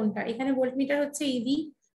ভোল্টমিটার কোনটা, এখানে ভোল্টমিটার হচ্ছে ইভি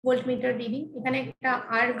ভোল্টমিটার রিডিং, এখানে একটা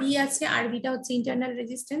আরভি আছে, আরভিটা হচ্ছে ইন্টারনাল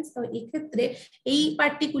রেজিস্ট্যান্স। তো এক্ষেত্রে এই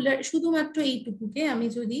পার্টিকুলার শুধুমাত্র এইটুকুকে আমি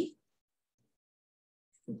যদি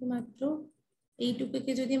শুধুমাত্র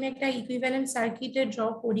এইটুকুকে যদি আমি একটা ইকুইভ্যালেন্ট সার্কিটে ড্র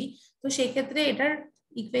করি, তো সেক্ষেত্রে এটার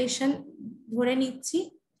ইকুয়েশন ধরে নিচ্ছি,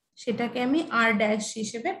 সেটাকে আমি আর ড্যাশ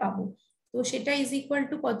হিসেবে পাবো। তো সেটা ইজ ইকুয়াল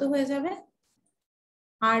টু কত হয়ে যাবে,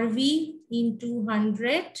 RV into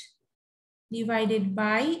 100 divided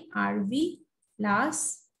by RV plus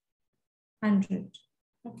 100।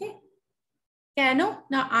 ওকে, কেন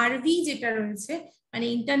না আরভি যেটা রয়েছে মানে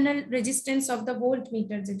internal resistance of the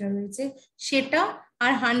voltmeter যেটা রয়েছে সেটা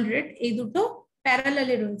আর 100 এই দুটো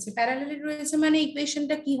প্যারালালে রয়েছে, প্যারালালে রয়েছে মানে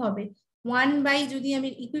ইকুয়েশনটা কি হবে, 1 বাই যদি আমি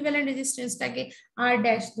ইকুইভ্যালেন্ট রেজিস্ট্যান্সটাকে আর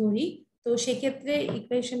ড্যাশ ধরি, তো সেক্ষেত্রে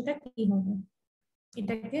ইকুয়েশনটা কি হবে,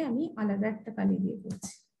 এটাকে আমি আলাদা একটা কালি দিয়ে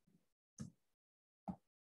বলছি।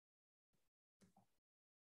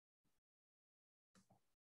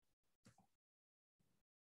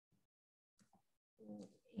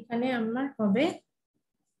 এখানে আমার হবে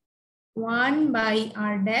 1 by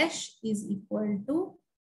r dash is equal to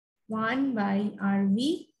 1 by rv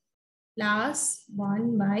plus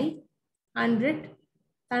 1 by 100,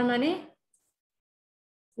 তার মানে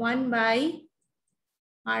 1 by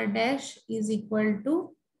r dash is equal to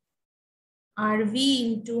rv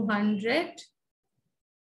into 100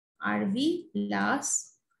 rv plus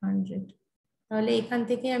 100। তাহলে এখান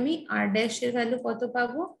থেকে আমি r dash এর ভ্যালু কত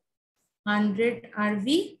পাবো, 100 rv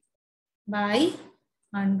by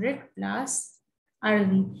 100 plus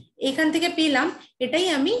rv। এখান থেকে পেলাম, এটাই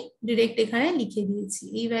আমি ডাইরেক্ট এখানে লিখে দিয়েছি,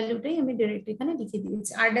 এই ভ্যালুটাই আমি ডাইরেক্ট এখানে লিখে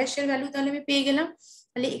দিয়েছি। r dash এর ভ্যালু তাহলে আমি পেয়ে গেলাম।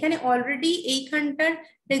 তাহলে এখানে অলরেডি এইখানটার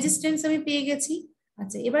রেজিস্ট্যান্স আমি পেয়ে গেছি।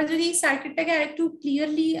 আচ্ছা, এবার যদি এই সার্কিটটাকে আরেকটু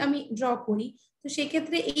ক্লিয়ারলি আমি ড্র করি, তো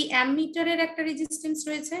সেক্ষেত্রে এই অ্যামমিটারের একটা রেজিস্ট্যান্স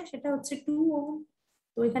রয়েছে, সেটা হচ্ছে 2 ওহম।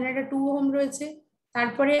 তো এখানে একটা 2 ওহম রয়েছে,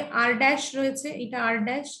 তারপরে r ড্যাশ রয়েছে, এটা r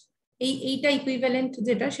ড্যাশ, এইটা ইকুইভ্যালেন্ট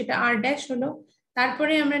যেটা, সেটা r ড্যাশ হলো।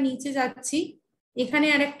 তারপরে আমরা নিচে যাচ্ছি, এখানে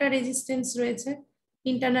আরেকটা রেজিস্ট্যান্স রয়েছে,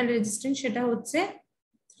 ইন্টারনাল রেজিস্ট্যান্স, সেটা হচ্ছে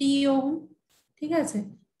 3 ওহম। ঠিক আছে,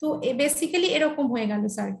 তো বেসিক্যালি এরকম হয়ে গেল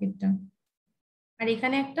সার্কিটটা। আর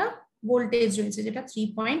এখানে একটা ভোল্টেজ রয়েছে যেটা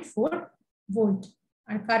 3.4 ভোল্ট,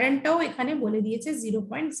 আর কারেন্টটাও এখানে বলে দিয়েছে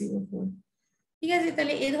 0.04। ঠিক আছে,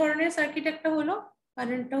 তাহলে এই ধরনের সার্কিট একটা হলো,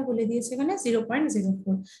 কারেন্টটাও বলে দিয়েছে এখানে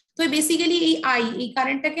 0.04। তো বেসিক্যালি এই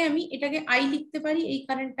কারেন্টটাকে আমি এটাকে আই লিখতে পারি, এই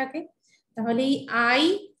কারেন্টটাকে। তাহলে এই আই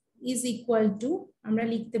ইজ ইকুয়াল টু, আমরা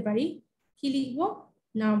লিখতে পারি, কি লিখবো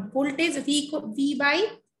না, voltage V by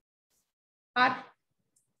R,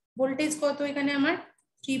 voltage কত এখানে আমার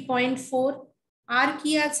 3.4, আর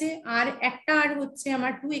কি আছে, আর একটা আর হচ্ছে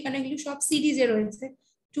আমার 2, এখানে এগুলো সব সিরিজে রয়েছে,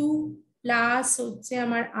 2 প্লাস হচ্ছে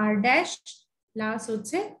আমার আর ড্যাশ প্লাস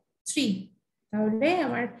হচ্ছে 3। তাহলে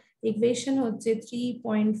আমার ইকুয়েশন হচ্ছে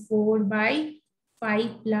 3.4 বাই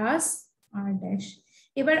 5 প্লাস আর ড্যাশ।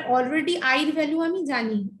 এবার অলরেডি আই এর ভ্যালু আমি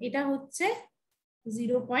জানি, এটা হচ্ছে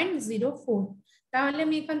 0.04। তাহলে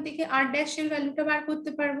আমি এখান থেকে আর ড্যাশ এর ভ্যালুটা বার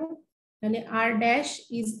করতে পারবো। তাহলে আর ড্যাশ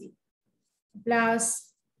ইজ প্লাস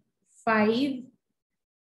 5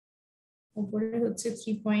 উপরে হচ্ছে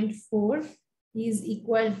 3.4 ইজ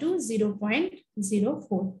ইকুয়াল টু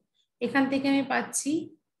 0.04। এখান থেকে আমি পাচ্ছি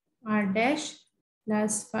আর dash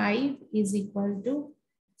plus 5 is equal to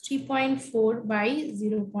 3.4 by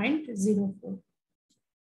 0.04।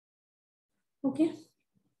 ওকে,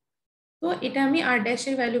 তো এটা আমি আর ড্যাশ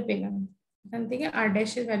এর ভ্যালু পেলাম, এখান থেকে আর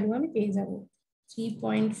ড্যাশ এর ভ্যালু আমি পেয়ে যাব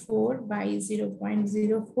 3.4 বাই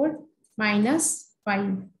 0.04 মাইনাস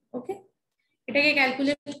 5। ওকে, এটাকে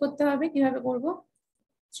ক্যালকুলেট করতে হবে, কিভাবে করব,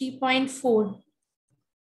 3.4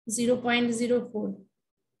 0.04,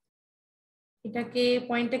 এটাকে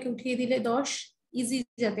পয়েন্টটাকে উঠিয়ে দিলে 10, ইজি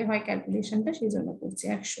যাতে হয় ক্যালকুলেশনটা সেই জন্য করছি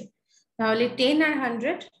 100। তাহলে 10 আর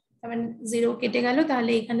 100, তার 0 কেটে গেল,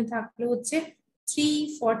 তাহলে এখানে থাকলো হচ্ছে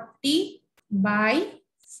 340 বাই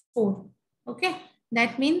 4। ওকে,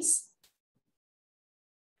 দ্যাট মিনস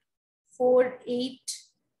 4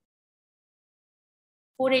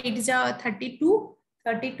 যা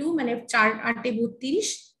 32 মানে 4 8 32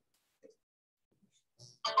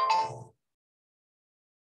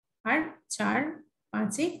 আর 4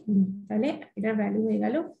 5 তাহলে এটার ভ্যালু হয়ে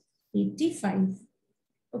গেল 85।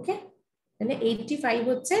 ওকে, তাহলে 85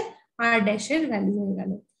 হচ্ছে আর ড্যাশের ভ্যালু হয়ে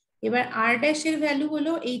গেল। এবার আর ড্যাশের ভ্যালু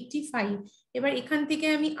হলো 85। এবার এখান থেকে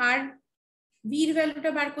আমি আর বির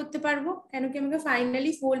ভ্যালুটা বার করতে পারবো, কেন কি আমাকে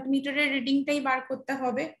ফাইনালি ভোল্ট মিটারের রিডিংটাই বার করতে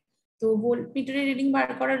হবে। তো ভোল্ট মিটারের রিডিং বার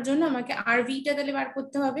করার জন্য আমাকে আর ভিটা তাহলে বার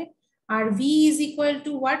করতে হবে। আর V is equal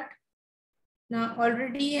to what, না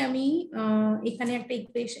অলরেডি আমি এখানে একটা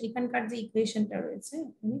ইকুয়েশন, এখানকার যে ইকুয়েশনটা রয়েছে,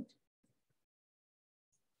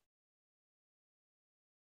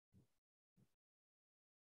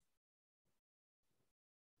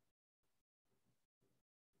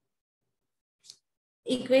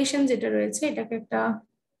 ইকুয়েশন যেটা রয়েছে এটাকে একটা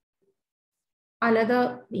আলাদা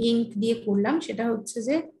ইঙ্ক দিয়ে করলাম, সেটা হচ্ছে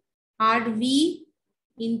যে আর V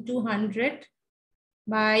into 100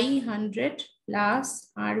 by 100 plus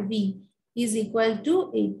R V is equal to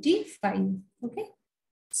 85. Okay,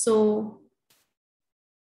 so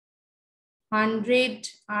 100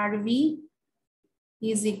 RV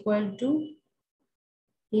is equal to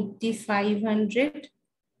 8500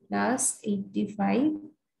 plus 85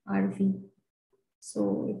 RV. So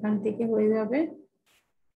এখান থেকে হয়ে যাবে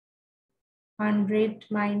 100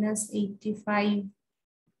 minus 85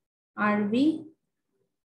 RV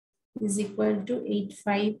is equal to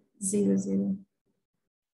 8500.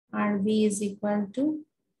 RV is equal to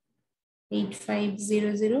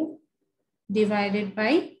 8500 divided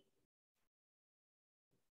by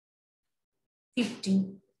 50.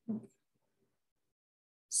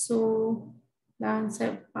 So answer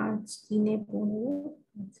 5 3 15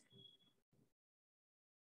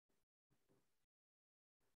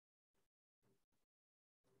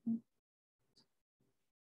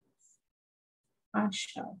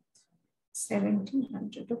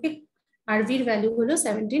 1700 okay আরভির value হলো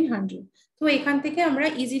 1700 তো এখান থেকে আমরা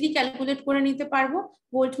easily calculate করে নিতে পারবো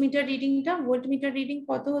ভোল্টমিটার রিডিংটা ভোল্টমিটার রিডিং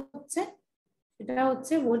কত হচ্ছে এটা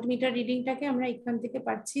হচ্ছে ভোল্টমিটার রিডিংটাকে আমরা এখান থেকে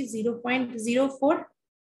পাচ্ছি 0.04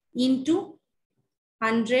 into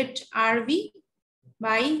 100 RV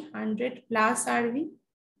by 100 plus RV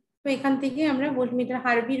তো এখান থেকে আমরা ভোল্টমিটার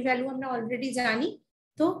আরভির ভ্যালু আমরা অলরেডি জানি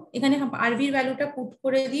তো এখানে আরভির ভ্যালুটা পুট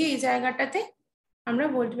করে দিয়ে এই জায়গাটাতে আমরা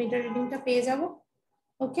ভোল্টমিটার রিডিংটা পেয়ে যাব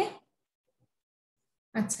ওকে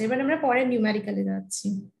আচ্ছা এবার আমরা পরের নিউমেরিক্যালে যাচ্ছি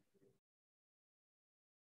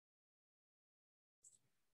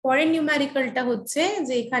পরের নিউমেরিক্যালটা হচ্ছে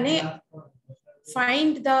যে এখানে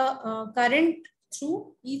find the current through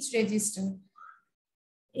each register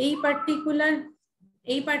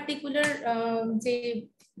এই পার্টিকুলার যে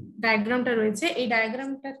ডায়াগ্রামটা রয়েছে এই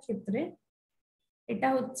ডায়াগ্রামটার ক্ষেত্রে এটা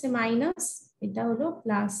হচ্ছে মাইনাস এটা হলো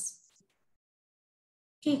প্লাস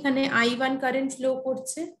এখানে I1 কারেন্ট ফ্লো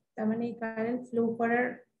করছে তার মানে কারেন্ট ফ্লো করার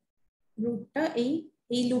রুটটা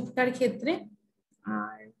এই লুপটার ক্ষেত্রে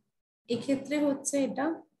আর এই ক্ষেত্রে হচ্ছে এটা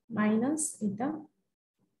মাইনাস এটা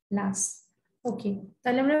প্লাস ওকে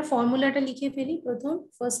তাহলে আমরা ফর্মুলাটা লিখে ফেলি প্রথম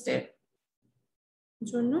ফার্স্টের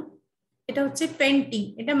জন্য এটা হচ্ছে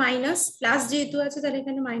 20 এটা মাইনাস প্লাস যেহেতু আছে তাহলে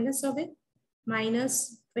এখানে মাইনাস হবে মাইনাস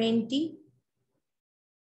 20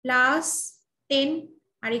 প্লাস 10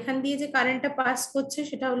 আর এখান দিয়ে যে কারেন্টটা পাস করছে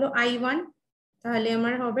সেটা হলো I1 তাহলে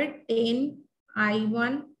আমার হবে 10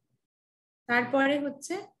 I1 তারপরে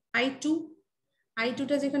হচ্ছে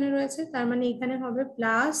I2টা যেখানে রয়েছে তার মানে এখানে হবে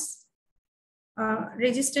প্লাস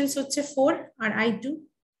রেজিস্ট্যান্স হচ্ছে 4 আর I2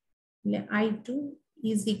 I2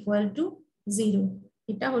 is equal to 0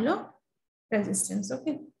 এটা হলো রেজিস্ট্যান্স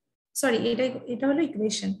ওকে সরি এটা হলো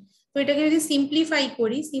ইকুয়েশন তো এটাকে যদি সিম্পলিফাই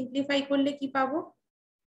করি সিম্পলিফাই করলে কি পাবো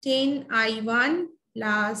 10I1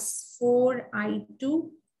 plus 4I2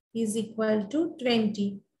 is equal to 20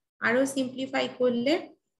 আরো সিম্পলিফাই করলে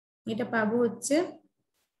এটা পাবো হচ্ছে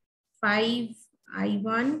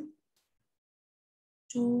 5I1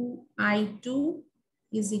 2I2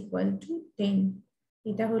 is equal to 10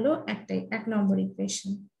 এটা হলো এক নম্বর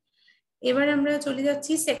ইকুয়েশন এবার আমরা চলে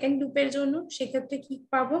যাচ্ছি সেকেন্ড লুপের জন্য সেক্ষেত্রে কি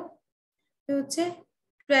পাবো হচ্ছে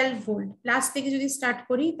 12 ভোল্ট প্লাস থেকে যদি স্টার্ট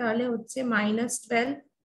করি তাহলে হচ্ছে -12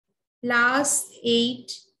 প্লাস 8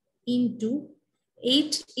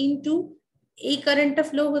 ইন্টু এই কারেন্টটা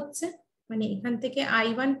ফ্লো হচ্ছে মানে এখান থেকে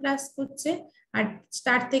I1 প্লাস হচ্ছে আর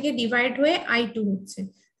স্টার্ট থেকে ডিভাইড হয়ে I2 হচ্ছে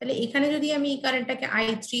তাহলে এখানে যদি আমি এই কারেন্টটাকে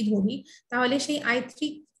I3 ধরি তাহলে সেই I3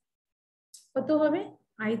 কত হবে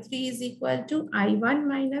I3 is equal to I1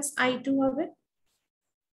 minus I2 হবে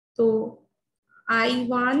তো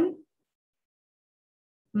I1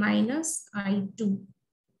 মাইনাস I2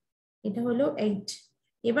 এটা হলো 8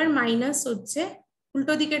 এবার মাইনাস হচ্ছে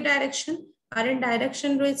উল্টো দিকের ডাইরেকশন কারেন্ট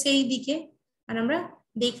ডাইরেকশন রয়েছে এই দিকে আর আমরা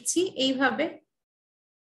দেখছি এইভাবে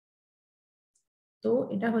তো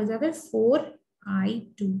এটা হয়ে যাবে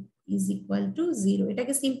 4I2 ইজ ইকুয়াল টু 0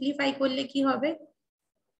 এটাকে সিম্পলিফাই করলে কি হবে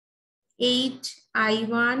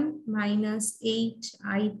 8I1 minus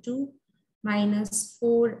 8I2 minus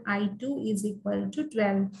 4I2 is equal to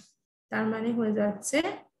 12 তার মানে হয়ে যাচ্ছে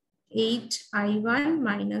 8I1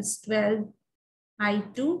 minus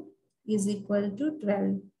 12I2 is equal to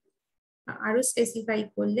 12 আরো স্পেসিফাই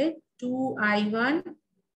করলে 2I1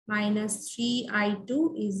 minus 3I2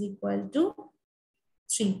 is equal to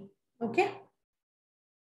 3 ওকে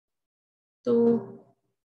তো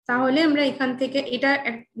তাহলে আমরা এখান থেকে এটা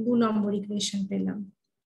 2 নম্বর ইকুয়েশন পেলাম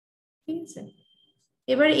ঠিক আছে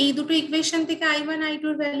এবার এই দুটো ইকুয়েশন থেকে I1 I2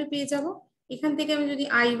 এর ভ্যালু পেয়ে যাব এখান থেকে আমি যদি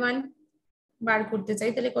I1 বার করতে চাই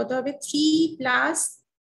তাহলে কত হবে 3 প্লাস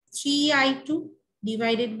 3I2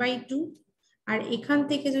 ডিভাইডেড বাই 2 আর এখান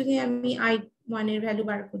থেকে যদি আমি I1 এর ভ্যালু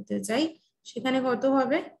বার করতে চাই সেখানে কত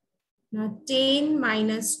হবে না 10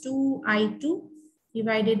 মাইনাস 2I2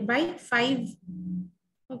 ডিভাইডেড বাই 5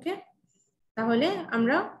 ওকে তাহলে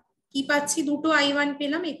আমরা কি পাচ্ছি দুটো I1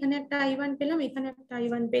 পেলাম এখানে একটা I1 পেলাম এখানে একটা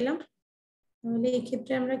I1 পেলাম তাহলে এই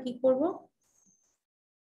ক্ষেত্রে আমরা কি করব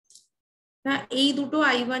না এই দুটো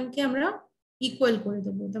I1 কে আমরা ইকুয়াল করে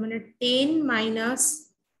দেব তার মানে 10 minus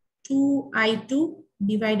 2I2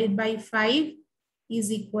 divided by 5 is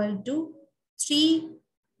equal to 3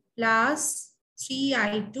 plus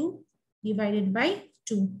 3I2 divided by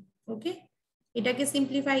 2 ওকে এটাকে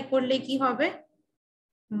সিম্পলিফাই করলে কি হবে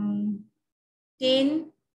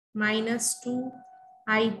 10 minus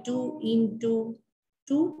 2I2 into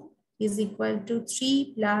 2 is equal to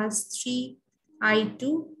 3 plus 3 I2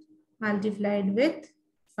 multiplied with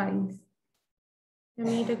 5.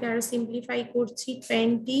 আমি এটাকে আরো সিম্পলিফাই করছি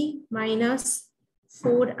 20 minus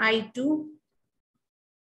 4I2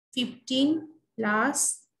 15 plus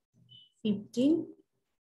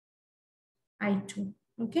 15I2.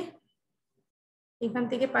 ওকে, এখান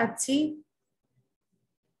থেকে পাচ্ছি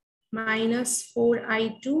minus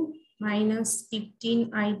 4I2 minus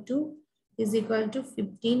 15I2 is equal to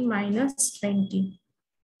 15 minus 20.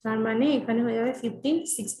 তার মানে এখানে হয়ে যাবে 15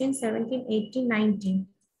 16 17 18 19.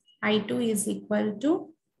 I2 is equal to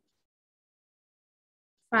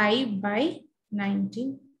 5/19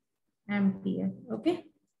 ampere. Okay,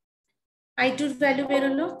 I2 এর ভ্যালু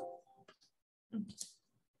বেরোলো।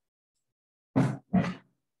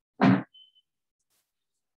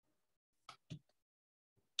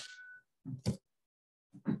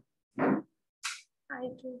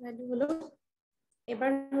 I2 এর ভ্যালু হলো,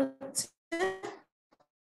 এবার হচ্ছে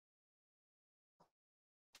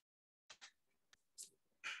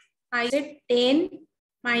I said 10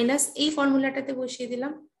 minus এই ফর্মুলাটাতে বসিয়ে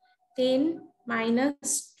দিলাম 10 minus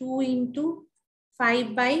 2 into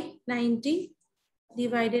 5/19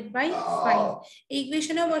 divided by 5. এই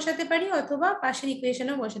ইকুয়েশনেও বসাতে পারি অথবা পাশের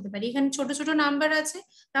ইকুয়েশনেও বসাতে পারি। এখানে ছোট ছোট নাম্বার আছে,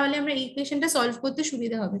 তাহলে আমরা এই ইকুয়েশনটা সলভ করতে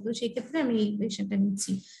সুবিধা হবে। তো সেই ক্ষেত্রে আমি এই ইকুয়েশনটা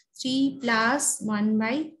নিচ্ছি 3 plus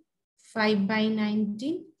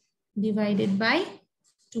 1/5/19 divided by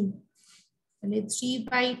 2, তাহলে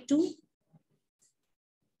 3/2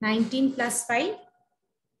 19 plus 5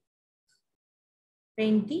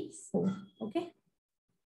 24. Okay,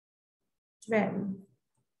 12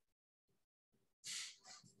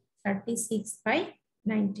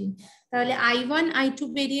 36/19. তাহলে I1 I2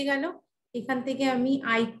 বেরিয়ে গেল। এখান থেকে আমি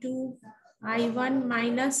I1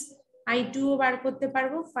 minus I2 বার করতে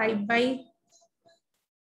পারবো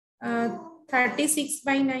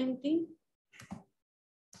 36/19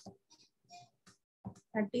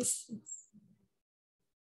 36।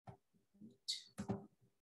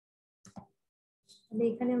 তাহলে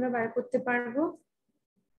এখানে আমরা বার করতে পারবো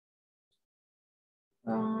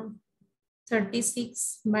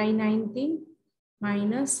 36/19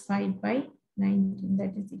 minus 5/19,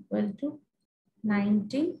 that is equal to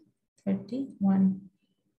 1931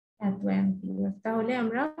 ampere. তাহলে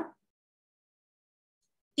আমরা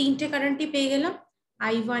তিনটে কারেন্টই পেয়ে গেলাম।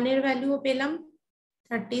 I1 এর ভ্যালুও পেলাম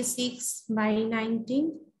 36/19,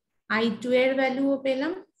 I2 এর ভ্যালুও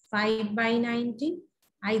পেলাম 5/19,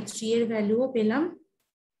 I3 এর ভ্যালুও পেলাম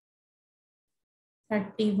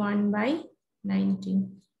 31/19.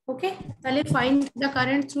 ওকে, তাহলে find the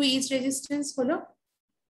current through each resistance হলো।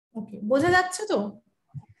 ওকে, বোঝা যাচ্ছে তো?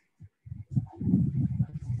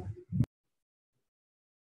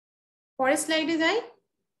 পরের স্লাইডে যাই।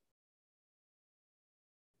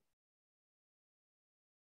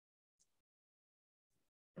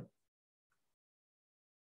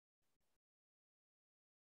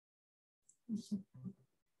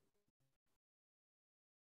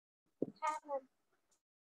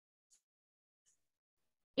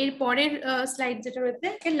 এর পরের স্লাইড যেটা রয়েছে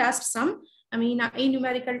লাস্ট সাম, আমি এই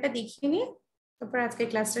নিউমেরিক্যালটা দেখিয়ে নিয়ে তারপর আজকে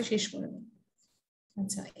ক্লাসটা শেষ করে দেব।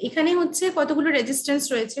 আচ্ছা, এখানে হচ্ছে কতগুলো রেজিস্ট্যান্স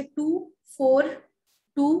রয়েছে 2 4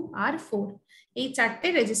 2 আর 4, এই চারটে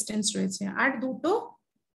রেজিস্ট্যান্স রয়েছে আর দুটো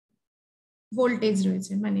ভোল্টেজ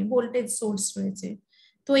রয়েছে, মানে ভোল্টেজ সোর্স রয়েছে।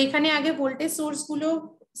 তো এখানে আগে ভোল্টেজ সোর্স গুলো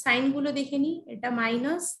সাইন গুলো দেখে নি, এটা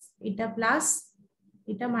মাইনাস, এটা প্লাস,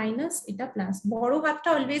 এটা মাইনাস, এটা প্লাস। বড় হাতটা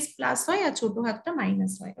অলওয়েজ প্লাস হয় আর ছোট হাতটা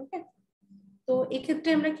মাইনাস হয়। ওকে, তো এক্ষেত্রে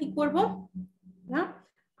আমরা কি করব না,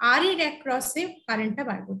 আর এর অ্যাক্রসে কারেন্টটা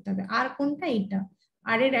বার করতে হবে। আর কোনটা? এটা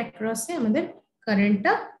আর এর অ্যাক্রসে আমাদের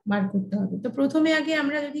কারেন্টটা বার করতে হবে। তো প্রথমে আগে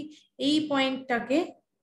আমরা যদি এই পয়েন্টটাকে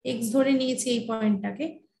এক্স ধরে নিয়েছি, এই পয়েন্টটাকে,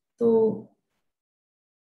 তো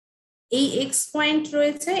এই এক্স পয়েন্ট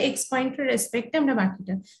রয়েছে, এক্স পয়েন্টের রেসপেক্টে আমরা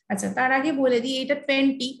বাকিটা। আচ্ছা, তার আগে বলে দিই এটা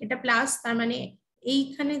 20, এটা প্লাস, তার মানে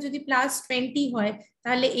এইখানে যদি প্লাস 20 হয়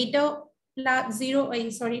তাহলে এটাও প্লাস 0,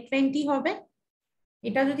 সরি 20 হবে।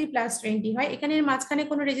 এটা যদি প্লাস 20 হয়, এখানে মাঝখানে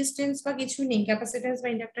কোনো রেজিস্ট্যান্স বা কিছু নেই, ক্যাপাসিট্যান্স বা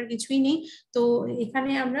ইন্ডাক্টর কিছুই নেই, তো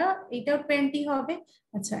এখানে আমরা এটাও 20 হবে।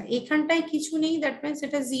 আচ্ছা, এখানটায় কিছু নেই, দ্যাট মিন্স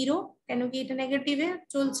এটা 0, কেন কি এটা নেগেটিভে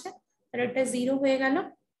চলছে, আর এটা 0 হয়ে গেল।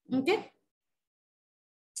 ওকে,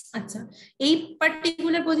 আচ্ছা, এই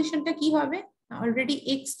পার্টিকুলার পজিশনটা কি হবে? অলরেডি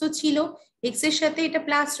এক্স তো ছিল, এক্স এর সাথে এটা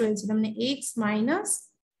প্লাস রয়েছে, মানে এক্স মাইনাস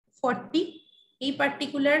 40, এই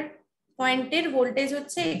পার্টিকুলার পয়েন্টের ভোল্টেজ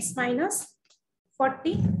হচ্ছে এক্স মাইনাস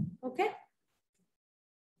 40। ওকে,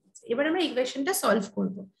 এবার আমরা ইকুয়েশনটা সলভ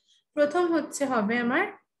করব। প্রথম হচ্ছে হবে আমার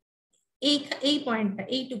এই পয়েন্টটা,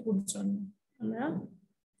 এইটুকুর জন্য আমরা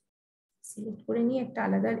সিলেক্ট করে নিই একটা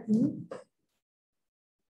আলাদা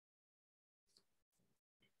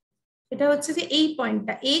এটা হচ্ছে যে এই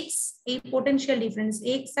পয়েন্টটা এক্স, এই পোটেনশিয়াল ডিফারেন্স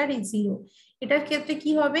এক্স আর এই জিরো, এটার ক্ষেত্রে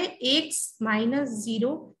কি হবে x minus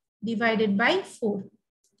zero divided by 4,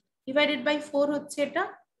 divided by 4 হচ্ছে এটা,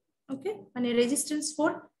 ওকে, মানে রেজিস্ট্যান্স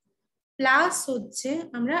 4 প্লাস হচ্ছে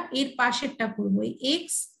আমরা এর পাশেরটা করব এই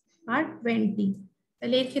এক্স আর 20,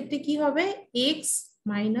 তাহলে এর ক্ষেত্রে কি হবে এক্স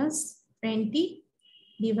মাইনাস 20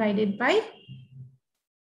 ডিভাইডেড বাই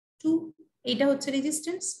 2, এটা হচ্ছে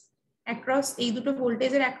রেজিস্ট্যান্স অ্যাক্রস, এই দুটো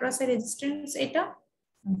ভোল্টেজের অ্যাক্রস এর রেজিস্ট্যান্স এটা।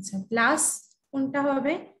 আচ্ছা, প্লাস কোনটা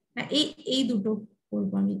হবে না এই দুটো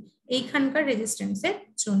করবো আমি এইখানকার রেজিস্ট্যান্সের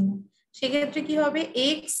জন্য, সেক্ষেত্রে কি হবে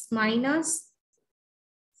এক্স মাইনাস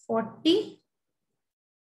 40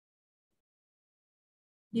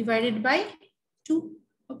 ডিভাইডেড বাই 2,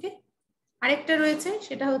 ওকে। আরেকটা রয়েছে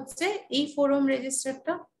সেটা হচ্ছে এই 4 ওহম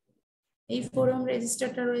রেজিস্টারটা, এই 4 ওহম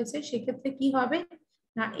রেজিস্টারটা রয়েছে, সেক্ষেত্রে কি হবে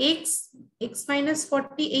না এক্স মাইনাস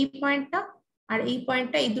 40 এই পয়েন্টটা আর এই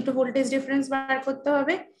পয়েন্টটা, এই দুটো ভোল্টেজ ডিফারেন্স বার করতে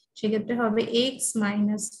হবে, সেক্ষেত্রে হবে x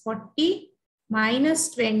minus 40 minus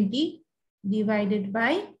 20 divided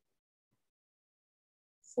by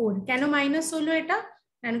 4। কেন মাইনাস হলো এটা,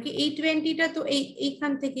 কেন কি এই 20টা তো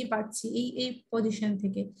এইখান থেকেই পাচ্ছি, এই পজিশন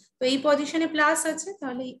থেকে, তো এই পজিশনে প্লাস আছে,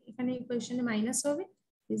 তাহলে এখানে এই পজিশনে মাইনাস হবে,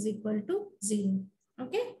 ইজ ইকুয়াল টু 0,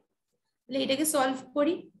 ওকে। তাহলে এটাকে সলভ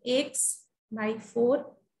করি, x by 4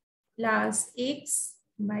 plus x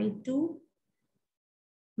by 2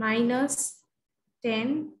 minus 10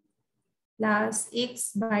 plus x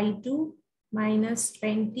by 2 minus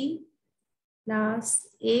 20 plus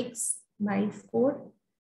x by 4,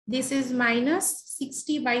 this is minus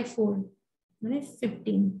 60 by 4 মানে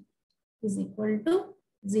 15 is equal to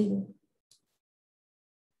 0।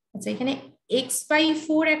 আচ্ছা, এখানে x by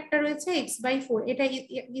 4 একটা রয়েছে, x by 4, এটা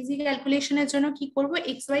ইজি ক্যালকুলেশনের জন্য কি করব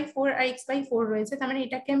x by 4 R x by 4 রয়েছে, তার মানে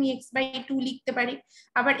এটাকে আমি x by 2 লিখতে পারি,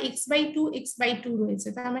 আবার x by 2 x by 2 রয়েছে,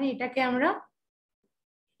 তার মানে এটাকে আমরা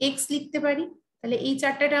x লিখতে পারি, তাহলে এই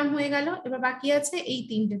চারটা টার্ম হয়ে গেল, এবার বাকি আছে এই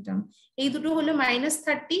তিনটে টার্ম, এই দুটো হলো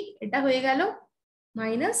 -30, এটা হয়ে গেল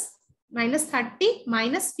 -30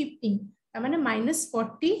 minus 15, তার মানে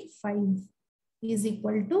 -45 is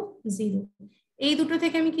equal to 0। এই দুটো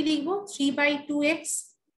থেকে আমি কি লিখবো 3/2x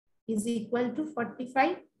is equal to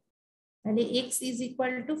 45, তাহলে x is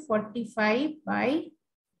equal to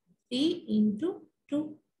 45/3 into 2,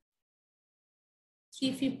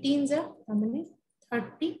 315 যা, তার মানে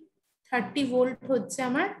 30 ভোল্ট হচ্ছে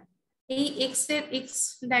আমার এই এক্স এর এক্স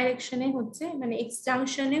ডাইরেকশনে হচ্ছে, মানে এক্স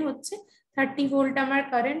জাংশনে হচ্ছে 30 ভোল্ট আমার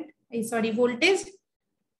কারেন্ট, এই সরি ভোল্টেজ,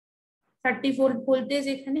 30 ভোল্ট ভোল্টেজ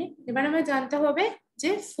এখানে। এবার আমরা জানতে হবে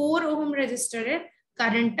যে 4 ওহম রেজিস্টারের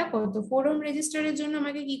কারেন্টটা কত, 4 ওহম রেজিস্টারের জন্য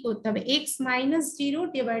আমাকে কি করতে হবে x minus 0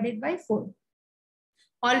 divided by 4,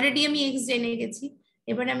 already আমি এক্স জেনে গেছি,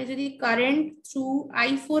 এবার আমি যদি কারেন্ট থ্রু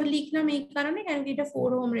I4 লিখলাম এই কারণে, কারণ এটা 4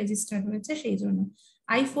 ওহম রেজিস্টার রয়েছে সেই জন্য,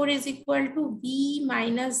 I4 is equal to V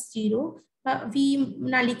minus 0, বা V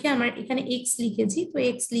না লিখে আমার এখানে x লিখেছি, তো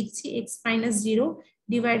x লিখছি x minus 0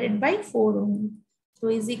 divided by 4 ohm, তো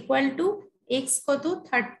is equal to x কত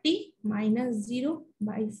 30 minus 0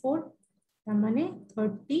 by 4, তার মানে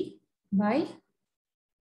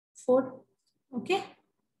 30/4, ওকে,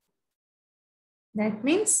 that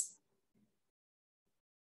means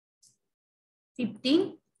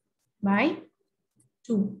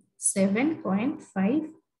 15/2, 7.5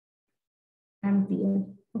 ampere,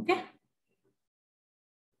 ওকে।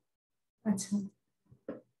 আচ্ছা,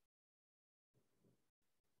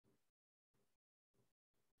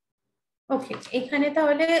 ওকে, এখানে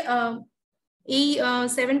তাহলে এই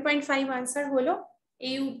 7.5 আনসার হলো,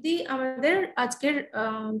 এই অবধি আমাদের আজকের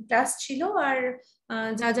ক্লাস ছিল, আর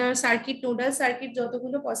যা যা সার্কিট নোডাল সার্কিট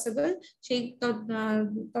যতগুলো পসিবল সেই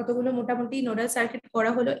ততগুলো মোটামুটি নোডাল সার্কিট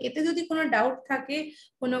করা হলো। এতে যদি কোনো ডাউট থাকে,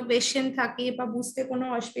 কোনো কোয়েশ্চেন থাকে বা বুঝতে কোনো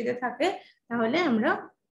অসুবিধা থাকে, তাহলে আমরা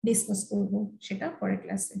ডিসকাস করব সেটা পরের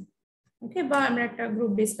ক্লাসে, ওকে, বা আমরা একটা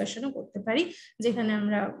গ্রুপ ডিসকাশনও করতে পারি, যেখানে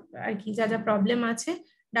আমরা আর কি যা যা প্রবলেম আছে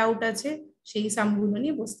ডাউট আছে সেই সামগুলো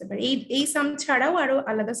নিয়ে বুঝতে পারি, এই সাম ছাড়াও আরো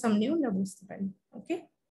আলাদা সাম নিয়েও আমরা বুঝতে পারি, ওকে।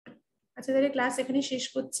 আচ্ছা, তাহলে ক্লাস এখানে শেষ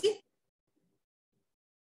করছি।